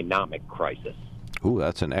an economic crisis? Ooh,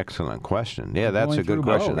 that's an excellent question. Yeah, that's a good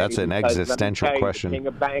question. That's an existential question. The king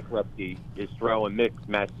of bankruptcy is throwing mixed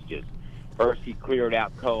messages. First, he cleared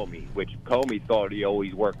out Comey, which Comey thought he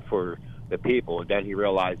always worked for the people, and then he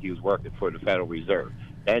realized he was working for the Federal Reserve.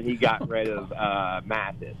 Then he got rid of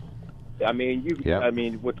Mathis. I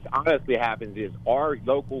mean, what honestly happens is our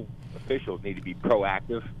local officials need to be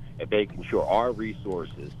proactive and making sure our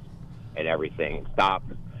resources and everything, and stop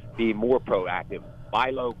being more proactive.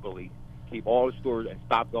 Buy locally, keep all the stores, and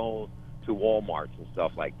stop going to Walmarts and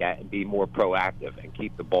stuff like that, and be more proactive and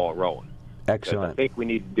keep the ball rolling. Excellent. I think we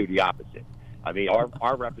need to do the opposite. I mean,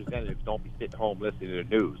 our representatives don't be sitting home listening to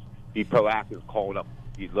the news. Be proactive, calling up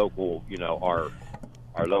these local, our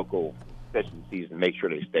local efficiencies and make sure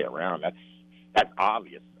they stay around. That's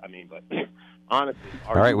obvious. I mean, but honestly.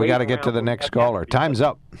 All right, we got to get to the next caller. Time's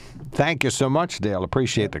up. Thank you so much, Dale.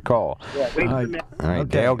 Appreciate the call. Yeah, all right, okay.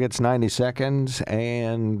 Dale gets 90 seconds,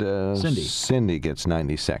 and Cindy gets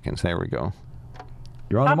 90 seconds. There we go.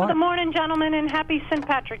 You're on the mark. Good morning, gentlemen, and happy St.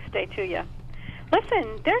 Patrick's Day to you.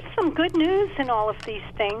 Listen, there's some good news in all of these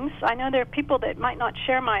things. I know there are people that might not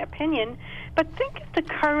share my opinion, but think of the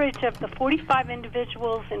courage of the 45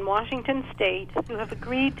 individuals in Washington State who have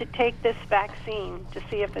agreed to take this vaccine to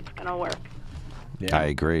see if it's going to work. Yeah. I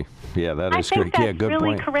agree. Yeah, that is good. I think good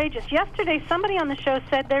really point. Courageous. Yesterday, somebody on the show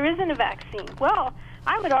said there isn't a vaccine. Well,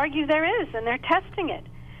 I would argue there is, and they're testing it.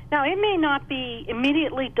 Now, it may not be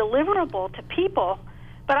immediately deliverable to people,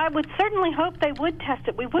 but I would certainly hope they would test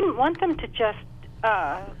it. We wouldn't want them to just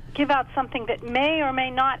give out something that may or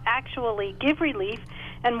may not actually give relief,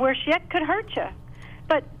 and worse yet, could hurt you.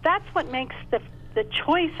 But that's what makes the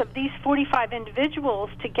choice of these 45 individuals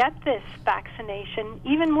to get this vaccination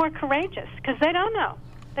even more courageous, because they don't know.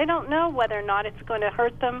 They don't know whether or not it's going to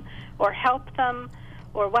hurt them or help them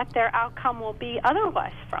or what their outcome will be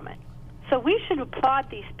otherwise from it. So we should applaud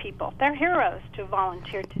these people. They're heroes to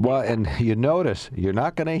volunteer to do that. And you notice you're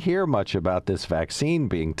not going to hear much about this vaccine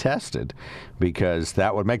being tested, because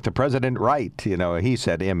that would make the president right. You know, he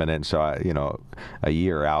said imminent, so, a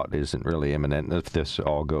year out isn't really imminent if this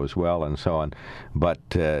all goes well and so on. But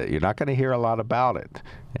you're not going to hear a lot about it.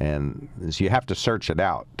 And so you have to search it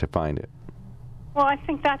out to find it. Well, I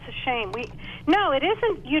think that's a shame. No, it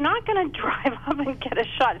isn't. You're not going to drive up and get a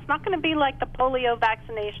shot. It's not going to be like the polio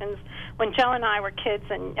vaccinations when Joe and I were kids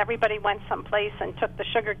and everybody went someplace and took the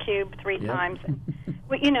sugar cube 3 times.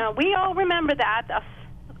 We all remember that.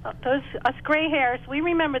 Us gray hairs, we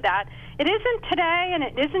remember that. It isn't today and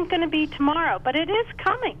it isn't going to be tomorrow, but it is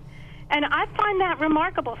coming. And I find that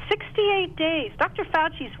remarkable. 68 days. Dr.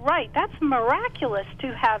 Fauci's right. That's miraculous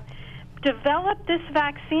to have developed this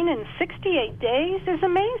vaccine in 68 days is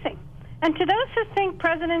amazing. And to those who think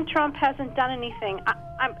President Trump hasn't done anything,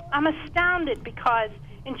 I'm astounded, because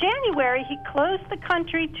in January he closed the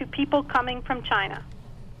country to people coming from China.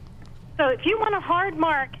 So if you want a hard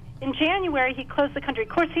mark, in January he closed the country. Of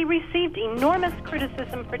course, he received enormous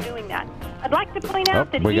criticism for doing that. I'd like to point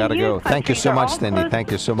out that we got to go. Thank you so much, Cindy.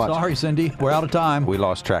 Thank you so much. Sorry, Cindy. We're out of time. We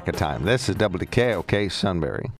lost track of time. This is WKOK Sunbury.